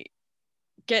they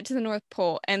get to the North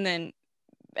Pole and then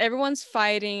everyone's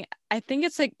fighting. I think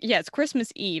it's like yeah, it's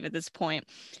Christmas Eve at this point.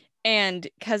 And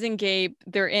cousin Gabe,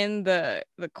 they're in the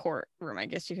courtroom, I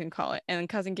guess you can call it. And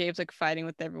cousin Gabe's like fighting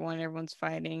with everyone, everyone's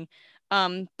fighting.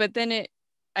 But then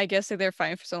I guess like they're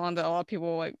fighting for so long that a lot of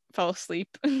people like fell asleep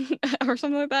or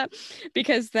something like that.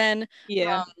 Because then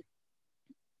Yeah.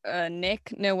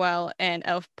 Nick, Noelle, and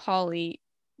Elf Polly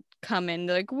come in,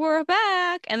 they're like, we're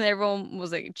back. And everyone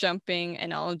was like jumping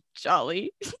and all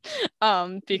jolly.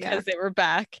 Yeah. Because they were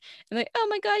back. And like, oh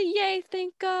my god, yay,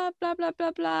 thank God, blah blah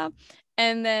blah blah.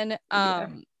 And then Yeah.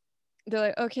 they're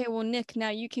like, okay, well, Nick, now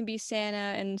you can be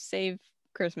Santa and save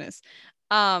Christmas.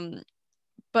 Um,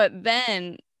 but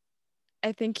then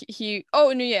I think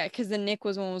oh no, yeah, because then Nick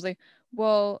was one was like,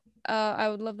 well, I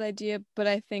would love the idea, but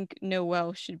I think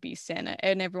Noelle should be Santa.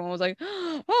 And everyone was like,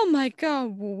 oh my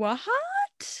God, what?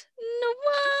 No,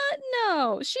 what?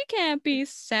 No, she can't be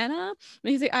Santa.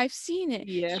 And he's like, I've seen it.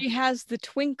 Yeah. She has the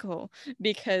twinkle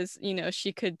because,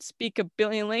 she could speak a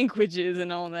billion languages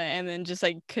and all that, and then just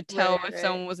like could tell if Right.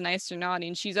 someone was nice or naughty.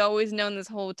 And she's always known this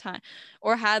whole time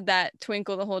or had that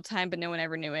twinkle the whole time, but no one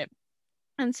ever knew it.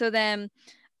 And so then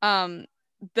um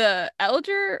the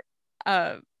elder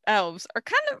uh elves are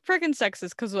kind of freaking sexist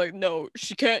because like no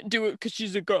she can't do it because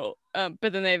she's a girl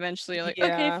but then they eventually are like okay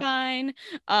Yeah. fine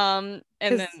and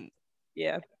Because then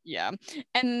yeah. yeah and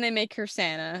then they make her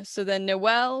Santa, so then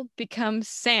Noelle becomes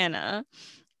Santa,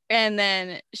 and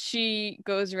then she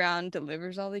goes around,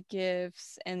 delivers all the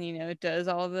gifts, and does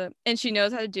all the, and she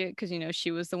knows how to do it because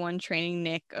she was the one training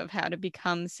Nick of how to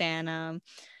become Santa.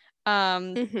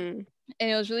 um Mm-hmm. and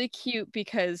it was really cute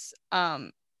because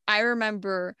I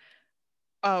remember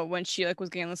when she like was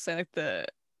getting on the sleigh, like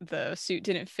the suit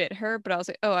didn't fit her, but I was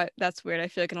like, oh, that's weird. I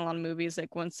feel like in a lot of movies,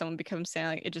 like when someone becomes Santa,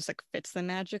 like, it just like fits them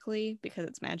magically because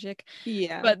it's magic.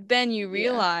 Yeah. But then you Yeah.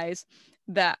 realize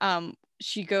that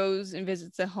she goes and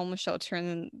visits a homeless shelter, and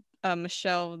then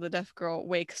Michelle, the deaf girl,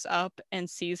 wakes up and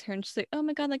sees her, and she's like, "Oh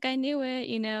my God, like I knew it,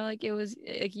 like it was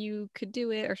like you could do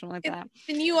it or something like It's that."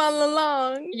 been you all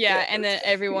along. Yeah, and then Yes.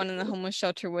 everyone in the homeless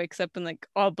shelter wakes up and like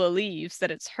all believes that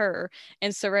it's her.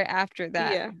 And so right after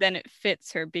that, Yeah. then it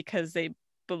fits her because they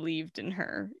believed in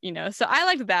her. So I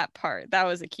liked that part. That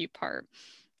was a cute part.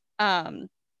 Um,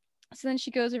 so then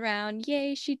she goes around,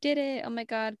 yay, she did it. Oh my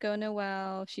God, go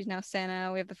Noelle. She's now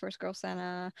Santa. We have the first girl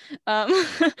Santa. Um,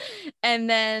 and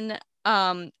then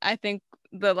I think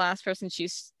the last person she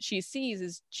sees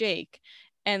is Jake.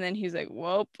 And then he's like,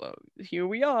 well, here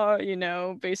we are,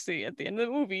 basically at the end of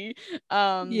the movie.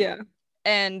 Um, Yeah.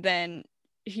 and then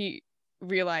he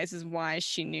realizes why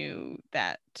she knew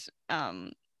that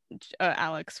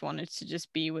Alex wanted to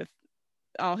just be with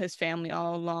all his family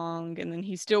all along, and then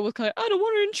he still was kind of, I don't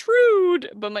want to intrude,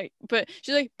 but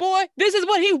she's like, boy, this is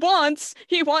what he wants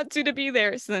you to be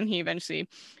there. So then he eventually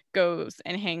goes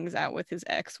and hangs out with his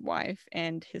ex-wife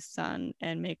and his son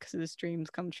and makes his dreams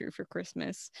come true for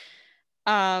Christmas.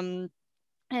 um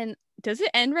and does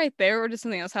it end right there or does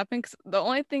something else happen? Because the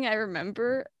only thing I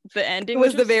remember the It ending, which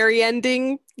was the was very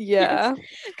ending. yes, Yeah.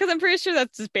 because I'm pretty sure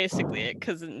that's just basically it.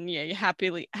 Because yeah, you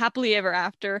happily ever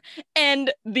after,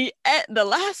 and the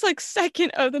last like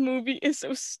second of the movie is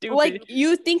so stupid. Like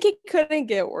you think it couldn't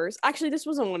get worse. Actually, this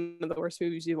wasn't one of the worst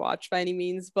movies you watched by any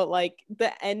means, but like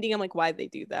the ending, I'm like, why'd they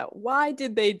do that? Why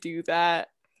did they do that?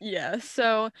 Yeah,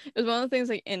 so it was one of the things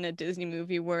like in a Disney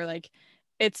movie where like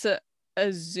it's a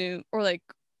zoom or like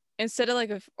instead of like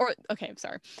a or okay, I'm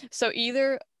sorry. So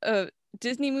either a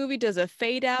Disney movie does a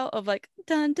fade out of like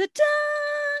dun dun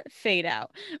dun fade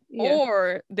out, Yeah.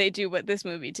 or they do what this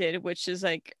movie did, which is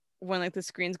like when like the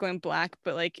screen's going black,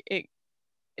 but like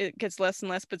it gets less and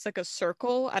less, but it's like a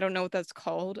circle. I don't know what that's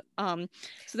called. So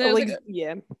then Oh, it was like like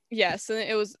yeah. yeah, so then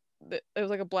it was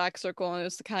like a black circle and it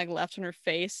was kind of like left on her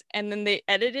face, and then they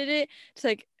edited it to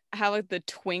like have like the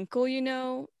twinkle,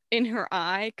 in her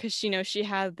eye, because she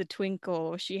had the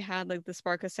twinkle, she had like the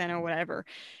spark of Santa or whatever.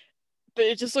 but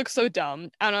it just looks so dumb.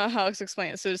 I don't know how else to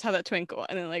explain it. So just have that twinkle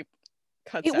and then like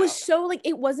cuts It was out. so like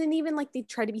it wasn't even like they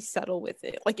tried to be subtle with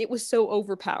it. Like it was so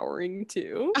overpowering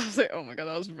too. I was like, oh my god,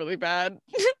 that was really bad.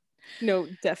 No,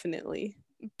 definitely.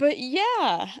 But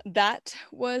yeah, that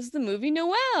was the movie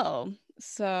Noelle.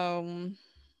 So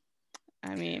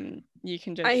I mean, you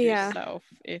can judge for Yeah. yourself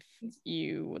if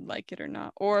you would like it or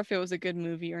not, or if it was a good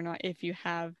movie or not, if you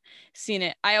have seen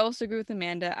it. I also agree with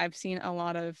Amanda. I've seen a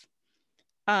lot of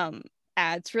um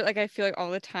ads for it. Like I feel like all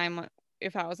the time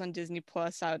if I was on Disney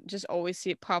Plus, I would just always see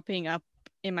it popping up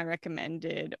in my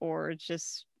recommended or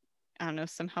just I don't know,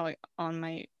 somehow like on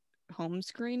my home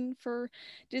screen for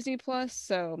Disney Plus.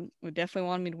 So we definitely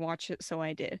wanted me to watch it, so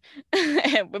I did.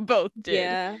 And we both did.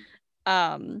 Yeah.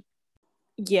 Um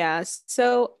Yeah.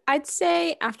 So I'd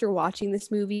say after watching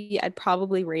this movie, I'd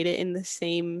probably rate it in the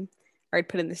same, or I'd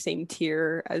put in the same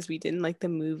tier as we did in like the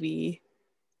movie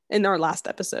in our last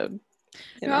episode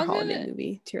in no, I our was holiday gonna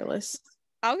movie tier list.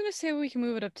 I was gonna say we can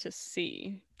move it up to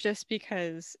C, just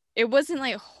because it wasn't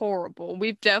like horrible.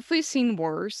 We've definitely seen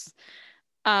worse.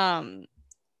 Um,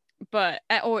 but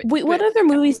Wait, what other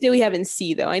movies do we have in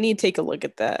C though? I need to take a look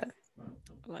at that.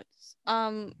 let's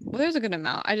well, there's a good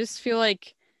amount. I just feel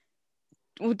like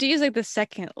well, D is like the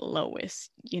second lowest,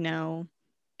 you know,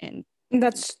 and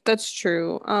That's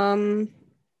true.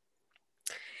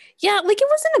 Yeah, like it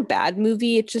wasn't a bad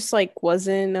movie. It just like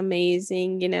wasn't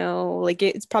amazing, you know. Like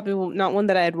it's probably not one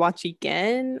that I'd watch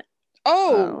again.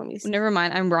 oh, Let me see. never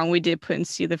mind. I'm wrong. We did put in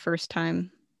C the first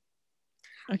time.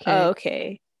 Oh, Okay.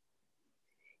 okay.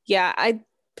 Yeah, I'd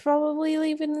probably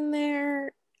leave it in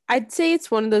there. I'd say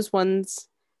it's one of those ones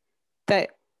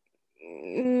that,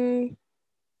 mm,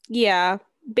 yeah,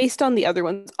 based on the other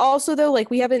ones. Also, though, like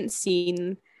we haven't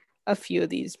seen a few of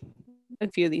these, a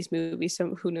few of these movies.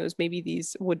 So who knows? Maybe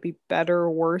these would be better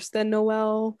or worse than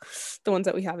Noelle, the ones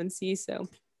that we haven't seen. So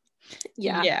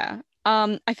yeah. Yeah.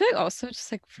 I feel like also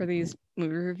just like for these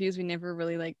movie reviews, we never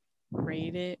really like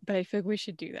rate it, but I feel like we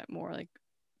should do that more, like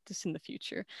just in the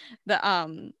future. The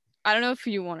I don't know if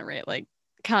you want to rate like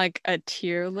kind of like a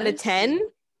tier Out of list. 10?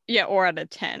 Yeah, or out of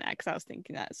 10, because I was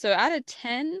thinking that. So out of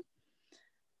 10,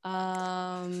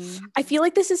 I feel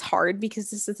like this is hard because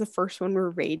this is the first one we're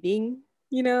rating,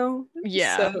 you know? So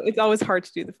yeah. it's always hard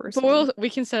to do the first But one.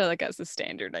 we can set it like as a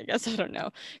standard, I guess. I don't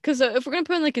know. Because if we're gonna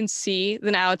put in like in C,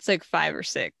 then now it's like 5 or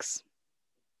 6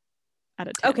 out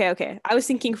of 10. Okay. I was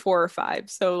thinking 4 or 5.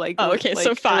 So Oh, okay, so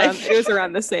like 5. around it was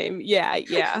around the same.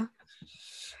 Yeah.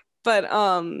 But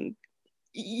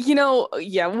you know,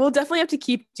 yeah, we'll definitely have to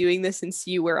keep doing this and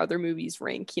see where other movies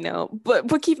rank, you know. But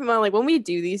keep in mind, like when we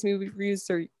do these movie reviews,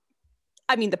 or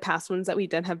I mean the past ones that we've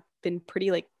done have been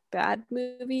pretty like bad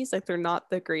movies. Like they're not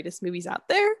the greatest movies out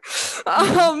there.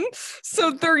 Mhm.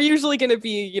 So they're usually gonna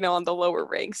be, you know, on the lower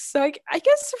ranks. So I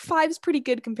guess 5 is pretty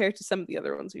good compared to some of the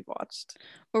other ones we've watched.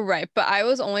 Well, right, but I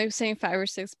was only saying 5 or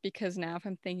 6 because now if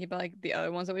I'm thinking about like the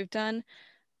other ones that we've done,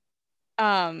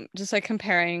 just like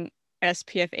comparing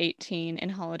SPF 18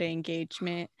 and Holiday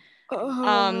Engagement,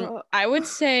 Uh, I would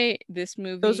say this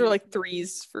those are movie, like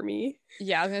threes for me.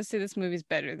 yeah, I was gonna say this movie's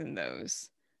better than those.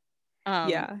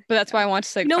 Yeah. But that's why I want to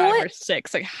say You like know 5 or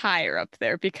 6, like higher up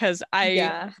there, because I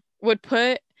Yeah. would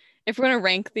put if we're gonna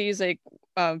rank these like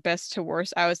best to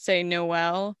worst, I would say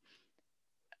Noelle.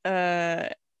 Uh,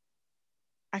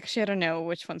 actually, I don't know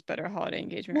which one's better, Holiday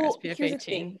Engagement or Well, SPF here's the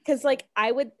thing, 18. because like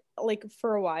I would like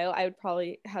for a while I would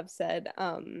probably have said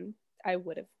I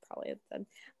would have probably have said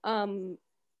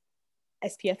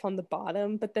SPF on the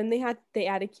bottom, but then they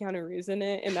added Keanu Reeves in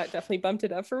it, and that definitely bumped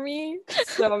it up for me.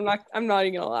 So I'm not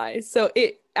even gonna lie. So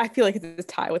I feel like it's a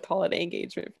tie with Holiday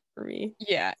Engagement for me.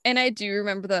 Yeah, and I do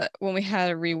remember that when we had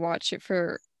to rewatch it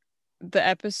for the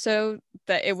episode,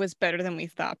 that it was better than we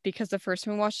thought because the first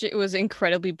time we watched it, it was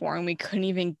incredibly boring. We couldn't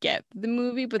even get the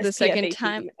movie, but the SPF second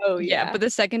time, 18. Oh yeah, but yeah. the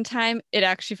second time, it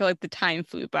actually felt like the time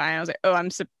flew by. And I was like, oh, I'm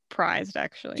surprised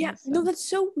actually. Yeah, no, So that's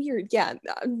so weird. Yeah,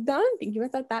 now I'm thinking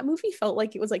about that. That movie felt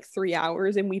like it was like 3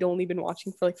 hours, and we'd only been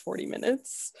watching for like 40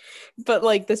 minutes. But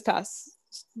like the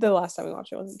last time we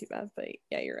watched it wasn't too bad. But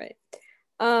yeah, you're right.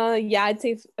 Yeah, I'd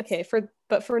say okay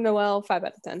for Noelle, 5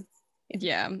 out of 10.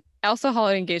 yeah. Also,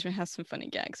 Holiday Engagement has some funny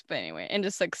gags, but anyway, and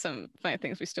just like some funny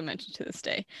things we still mention to this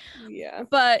day. Yeah.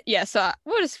 But yeah, so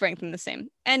we'll just rank them the same.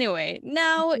 Anyway,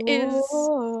 now is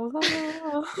Oh,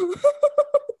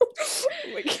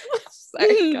 my gosh.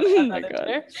 Sorry, gotta oh add my that in god.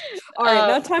 there. All right,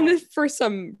 Uh, now for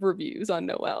some reviews on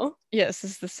Noelle. yes,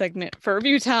 this is the segment for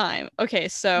review time. Okay,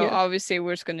 so Yeah. obviously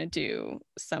we're just gonna do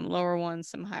some lower ones,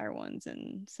 some higher ones,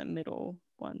 and some middle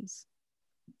ones.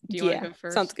 Do you want to Yeah, go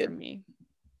sounds first or good. me?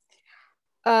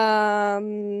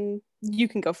 You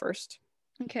can go first.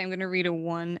 Okay, I'm going to read a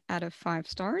 1 out of 5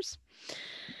 stars.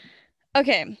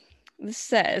 Okay, this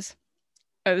says,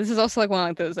 oh, this is also like one of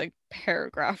like those like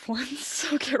paragraph ones,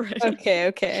 so get ready.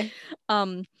 Okay.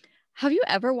 Um, have you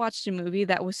ever watched a movie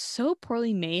that was so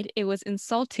poorly made it was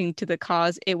insulting to the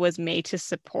cause it was made to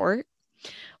support?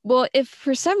 Well, if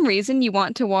for some reason you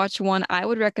want to watch one, I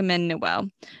would recommend Noelle.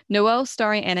 Noelle,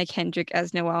 starring Anna Kendrick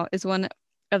as Noelle, is one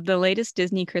of the latest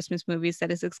Disney Christmas movies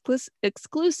that is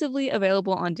exclusively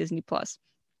available on Disney Plus.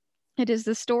 It is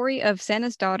the story of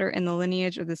Santa's daughter and the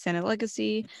lineage of the Santa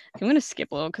legacy. I'm going to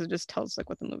skip a little because it just tells like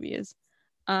what the movie is.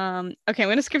 Okay, I'm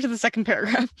going to skip to the second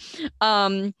paragraph.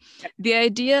 Um, the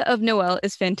idea of Noelle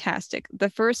is fantastic. The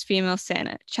first female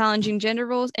Santa, challenging gender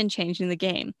roles and changing the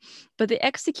game. But the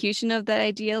execution of that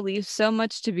idea leaves so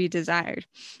much to be desired.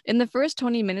 In the first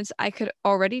 20 minutes, I could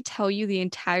already tell you the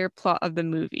entire plot of the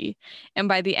movie. And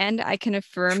by the end, I can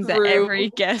affirm that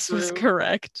every guess was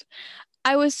correct.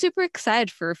 I was super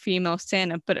excited for a female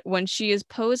Santa, but when she is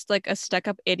posed like a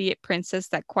stuck-up idiot princess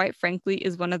that quite frankly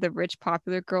is one of the rich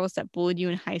popular girls that bullied you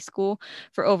in high school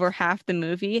for over half the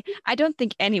movie, I don't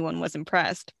think anyone was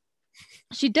impressed.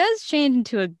 She does change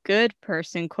into a good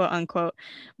person, quote unquote,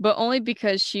 but only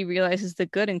because she realizes the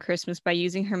good in Christmas by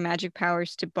using her magic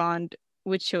powers to bond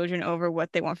with children over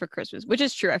what they want for Christmas, which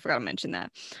is true. I forgot to mention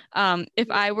that.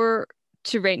 If I were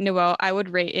to rate Noelle, I would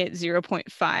rate it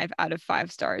 0.5 out of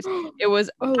 5 stars. It was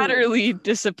utterly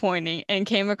disappointing and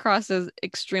came across as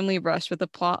extremely rushed with a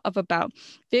plot of about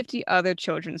 50 other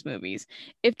children's movies.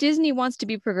 If Disney wants to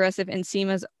be progressive and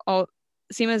seem as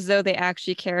though they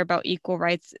actually care about equal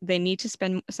rights, they need to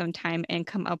spend some time and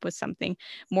come up with something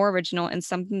more original and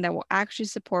something that will actually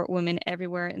support women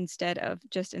everywhere instead of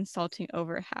just insulting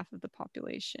over half of the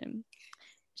population.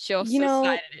 She also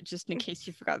cited it just in case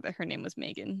you forgot that her name was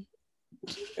Megan.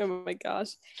 Oh my gosh.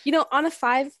 On a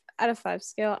 5 out of 5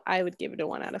 scale, I would give it a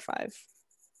 1 out of 5.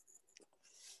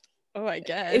 Oh, I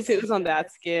guess. If it was on that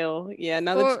scale. Yeah,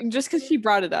 just because she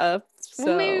brought it up. So.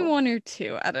 Well, maybe 1 or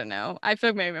 2. I don't know. I feel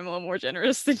like maybe I'm a little more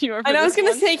generous than you are. And I was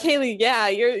gonna say, Kaylee, yeah,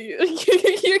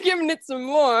 you're giving it some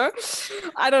more.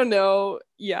 I don't know.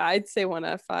 Yeah, I'd say 1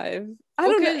 out of 5. I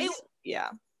don't know. Yeah.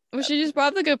 Well, she just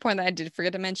brought up the good point that I did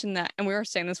forget to mention that, and we were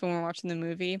saying this when we were watching the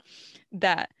movie,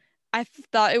 that I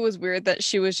thought it was weird that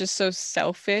she was just so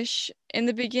selfish in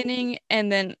the beginning,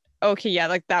 and then okay, yeah,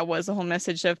 like that was the whole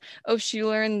message of, oh, she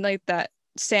learned like that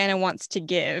Santa wants to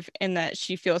give and that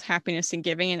she feels happiness in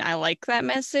giving, and I like that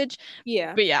message.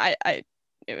 Yeah. But yeah, it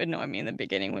would annoy me in the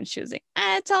beginning when she was like,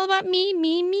 it's all about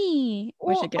me.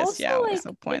 Which I guess, also, was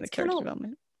the point of the character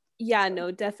development. Yeah,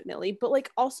 no, definitely. But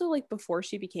like also like before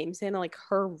she became Santa, like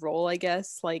her role, I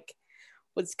guess, like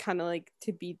was kind of like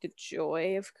to be the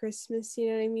joy of Christmas, you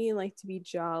know what I mean? Like to be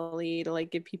jolly, to like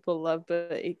give people love,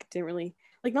 but it didn't really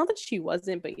like, not that she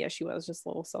wasn't, but yeah, she was just a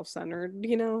little self-centered,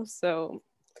 so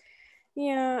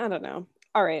yeah, I don't know.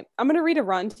 All right, I'm gonna read a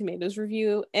Rotten Tomatoes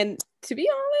review, and to be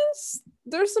honest,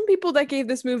 there's some people that gave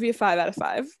this movie a 5 out of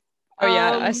 5. Oh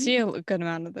yeah, I see a good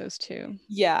amount of those too.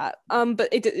 Yeah, but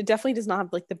it definitely does not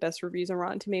have like the best reviews on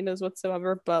Rotten Tomatoes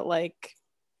whatsoever, but like,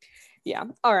 yeah.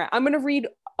 All right, I'm gonna read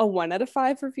a 1 out of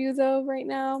 5 review though right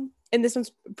now, and this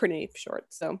one's pretty short.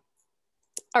 So,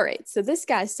 all right, so this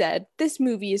guy said this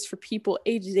movie is for people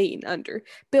ages 8 and under.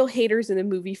 Bill Hader's in the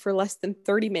movie for less than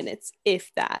 30 minutes,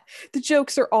 if that. The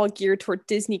jokes are all geared toward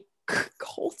Disney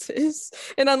cultists,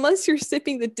 and unless you're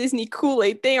sipping the Disney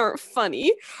Kool-Aid, they aren't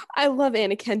funny. I love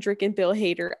Anna Kendrick and Bill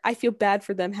Hader. I feel bad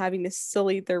for them having to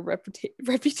sully their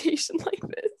reputation like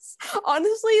this.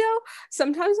 Honestly though,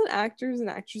 sometimes when actors and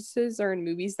actresses are in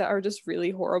movies that are just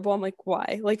really horrible, I'm like,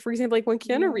 why? Like, for example, like when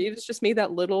Keanu Reeves just made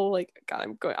that little, like, God,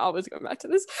 I'm always going back to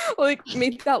this, like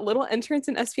made that little entrance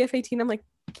in SPF 18, I'm like,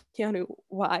 Keanu,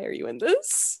 why are you in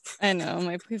this? I know, I'm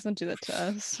like, please don't do that to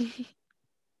us.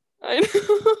 I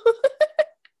know.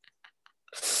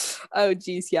 Oh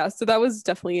geez, yeah. So that was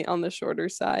definitely on the shorter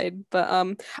side. But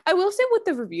I will say with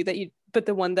the review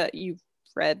the one that you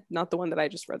read, not the one that I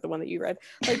just read, the one that you read,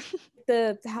 like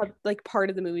how like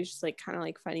part of the movie is just like kind of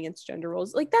like fighting against gender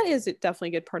roles. Like that is definitely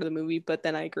a good part of the movie, but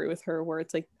then I agree with her where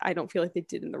it's like I don't feel like they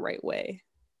did in the right way.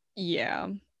 Yeah.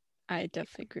 I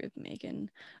definitely agree with Megan.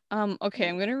 Okay,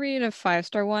 I'm gonna read a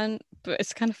 5-star one, but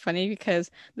it's kind of funny because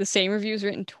the same review is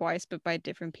written twice, but by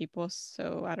different people.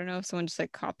 So I don't know if someone just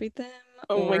like copied them.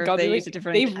 Oh my God, they used a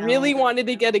different they account. really wanted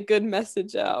to get a good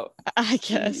message out. I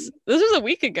guess. This was a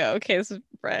week ago. Okay, this is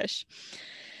fresh.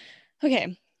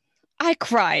 Okay. I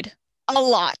cried a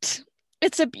lot.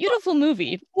 It's a beautiful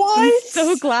movie. What? I'm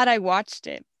so glad I watched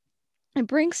it. It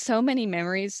brings so many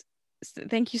memories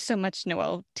thank you so much,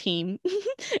 Noelle team.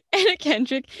 Anna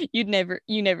Kendrick, you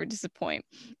never disappoint.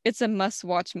 It's a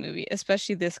must-watch movie,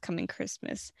 especially this coming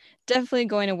Christmas. Definitely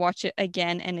going to watch it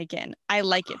again and again. I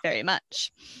like it very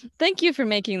much. Thank you for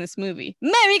making this movie.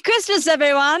 Merry Christmas,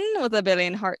 everyone, with a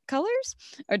billion heart colors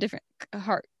or different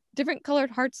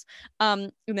colored hearts.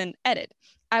 And then edit.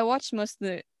 I watched most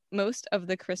of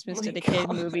the Christmas dedicated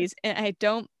movies, and I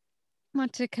don't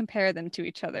want to compare them to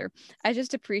each other. I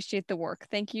just appreciate the work.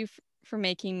 Thank you for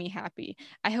making me happy.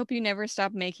 I hope you never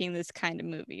stop making this kind of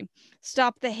movie.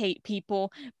 Stop the hate,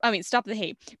 people. Stop the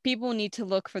hate. People need to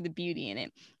look for the beauty in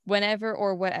it, whenever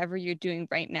or whatever you're doing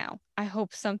right now. I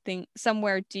hope something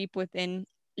somewhere deep within,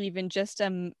 even just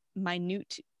a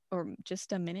minute or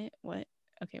just a minute. What?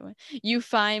 Okay, what? You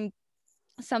find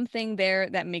something there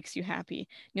that makes you happy,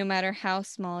 no matter how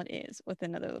small it is, with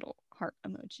another little heart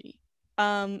emoji.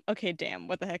 Okay, damn,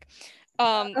 what the heck?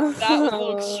 That was a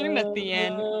little extreme at the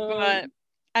end, but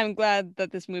I'm glad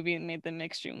that this movie made them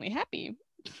extremely happy.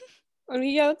 I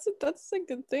mean, yeah, that's a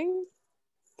good thing.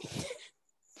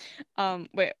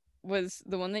 Wait, was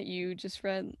the one that you just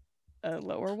read a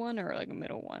lower one or like a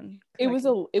middle one? It was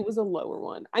a lower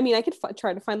one. I mean, I could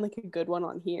try to find like a good one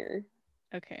on here.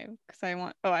 Okay, because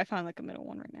I found like a middle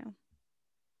one right now.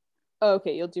 Oh,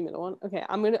 okay, you'll do middle one. Okay,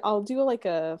 I'll do like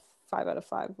a 5 out of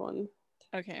 5 one.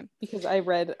 Okay. Because I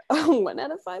read a 1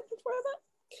 out of 5 before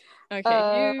that.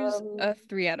 Okay, here's a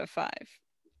 3 out of 5.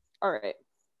 All right.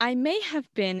 I may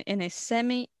have been in a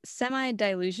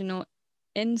semi-delusional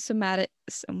insomatic.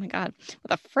 Oh my god,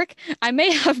 what the frick? I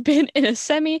may have been in a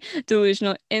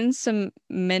semi-delusional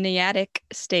insomniatic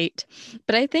state,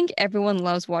 but I think everyone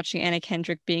loves watching Anna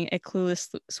Kendrick being a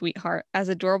clueless sweetheart. As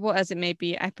adorable as it may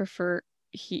be, I prefer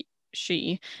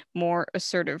she more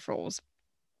assertive roles.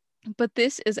 But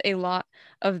this is a lot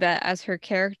of that, as her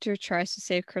character tries to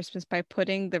save Christmas by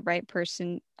putting the right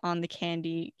person on the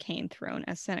candy cane throne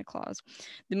as Santa Claus.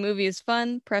 The movie is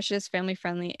fun, precious, family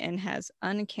friendly, and has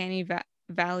uncanny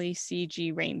valley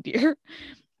CG reindeer.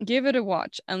 Give it a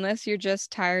watch. Unless you're just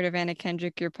tired of Anna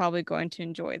Kendrick, you're probably going to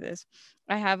enjoy this.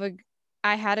 I had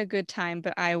a good time,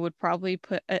 but I would probably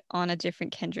put it on a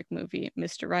different Kendrick movie,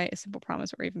 Mr. Right, A Simple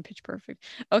Promise, or even Pitch Perfect.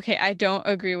 Okay, I don't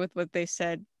agree with what they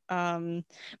said. But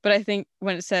I think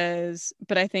when it says,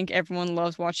 but I think everyone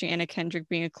loves watching Anna Kendrick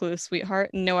being a clueless sweetheart.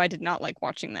 No, I did not like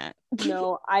watching that.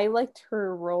 No, I liked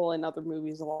her role in other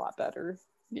movies a lot better.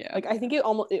 Yeah. Like I think it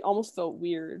almost felt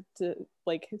weird to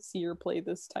like see her play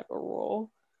this type of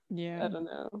role. Yeah. I don't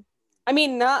know. I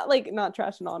mean, not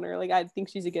trashing on her. Like I think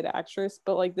she's a good actress,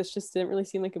 but like this just didn't really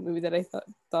seem like a movie that I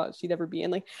thought she'd ever be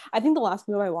in. Like I think the last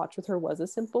movie I watched with her was A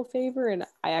Simple Favor, and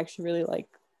I actually really like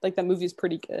that movie is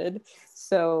pretty good.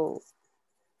 So,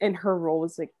 and her role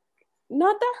was like,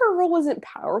 not that her role wasn't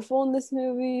powerful in this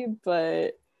movie,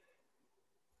 but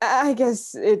I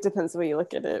guess it depends the way you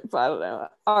look at it. But I don't know.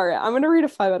 All right, I'm gonna read a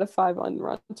 5 out of 5 on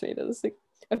Rotten Tomatoes. Like,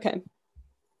 okay.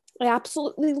 I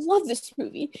absolutely love this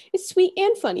movie. It's sweet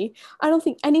and funny. I don't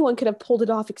think anyone could have pulled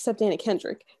it off except Anna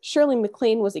Kendrick. Shirley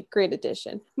MacLaine was a great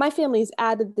addition. My family has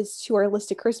added this to our list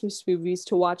of Christmas movies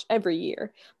to watch every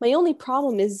year. My only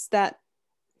problem is that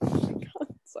oh my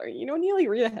god, sorry, you know when you like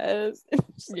read ahead?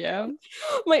 Yeah.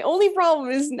 My only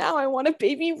problem is now I want a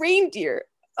baby reindeer.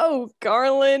 Oh,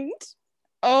 Garland.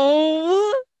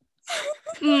 Oh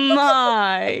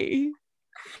my.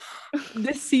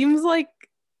 This seems like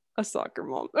a soccer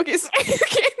mom. Okay, sorry.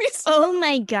 Oh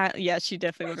my god. Yeah, she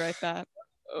definitely would write that.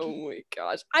 Oh my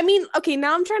gosh. I mean, okay,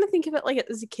 now I'm trying to think of it like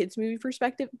as a kids movie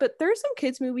perspective, but there's some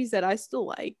kids movies that I still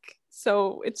like.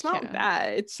 So it's not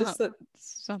that. It's just that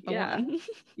it's not the one.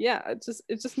 Yeah, it's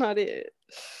just not it.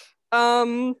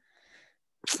 Yeah.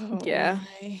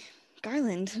 My.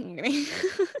 Garland.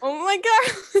 Oh my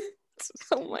god.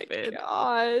 Oh my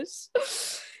gosh.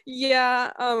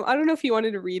 Yeah. I don't know if you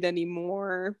wanted to read any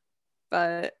more,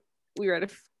 but we read a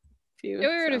few. Yeah,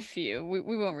 we read a few. We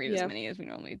won't read as many as we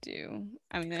normally do.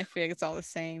 I mean, I feel like it's all the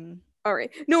same. All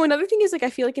right. No, another thing is like I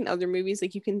feel like in other movies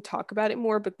like you can talk about it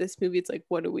more, but this movie it's like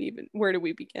where do we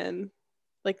begin?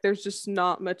 Like there's just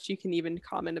not much you can even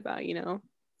comment about, you know?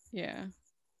 Yeah.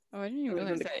 Oh, I didn't even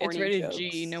realize that. It's rated jokes.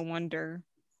 G, no wonder.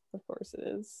 Of course it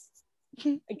is.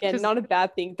 Again, not a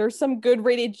bad thing. There's some good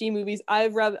rated G movies. I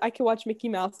could watch Mickey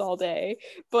Mouse all day,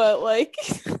 but like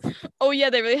oh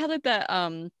yeah, they really had like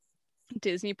that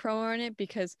Disney promo in it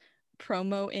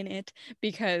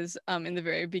because in the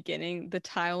very beginning the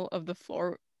tile of the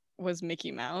floor was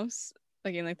Mickey Mouse,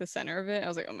 like in like the center of it. I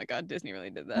was like, oh my god, Disney really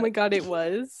did that. Oh my god, it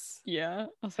was. Yeah.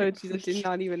 I was like, geez, I did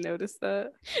not even notice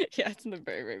that. Yeah, it's in the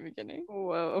very, very beginning.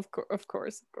 Whoa, of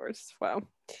course. Wow.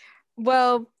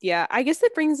 Well, yeah, I guess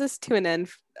that brings us to an end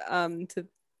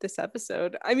to this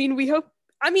episode. I mean,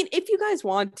 if you guys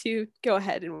want to, go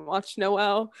ahead and watch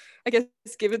Noelle. I guess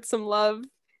give it some love.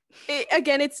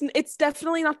 It's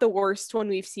definitely not the worst one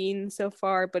we've seen so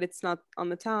far, but it's not on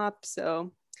the top,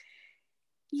 so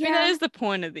yeah. I mean, that is the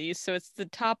point of these, so it's the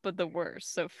top of the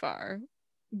worst so far.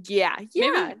 Yeah.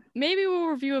 Maybe we'll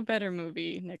review a better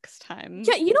movie next time.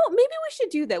 Yeah, maybe we should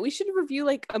do that. We should review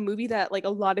like a movie that like a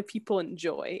lot of people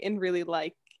enjoy and really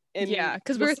like. And yeah,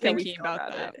 because we're thinking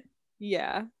about that.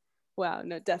 Yeah. Wow,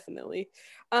 no, definitely.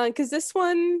 Because this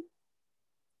one,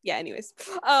 yeah, anyways.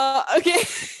 Okay.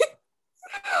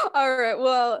 All right,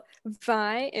 well,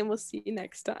 bye, and we'll see you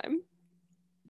next time.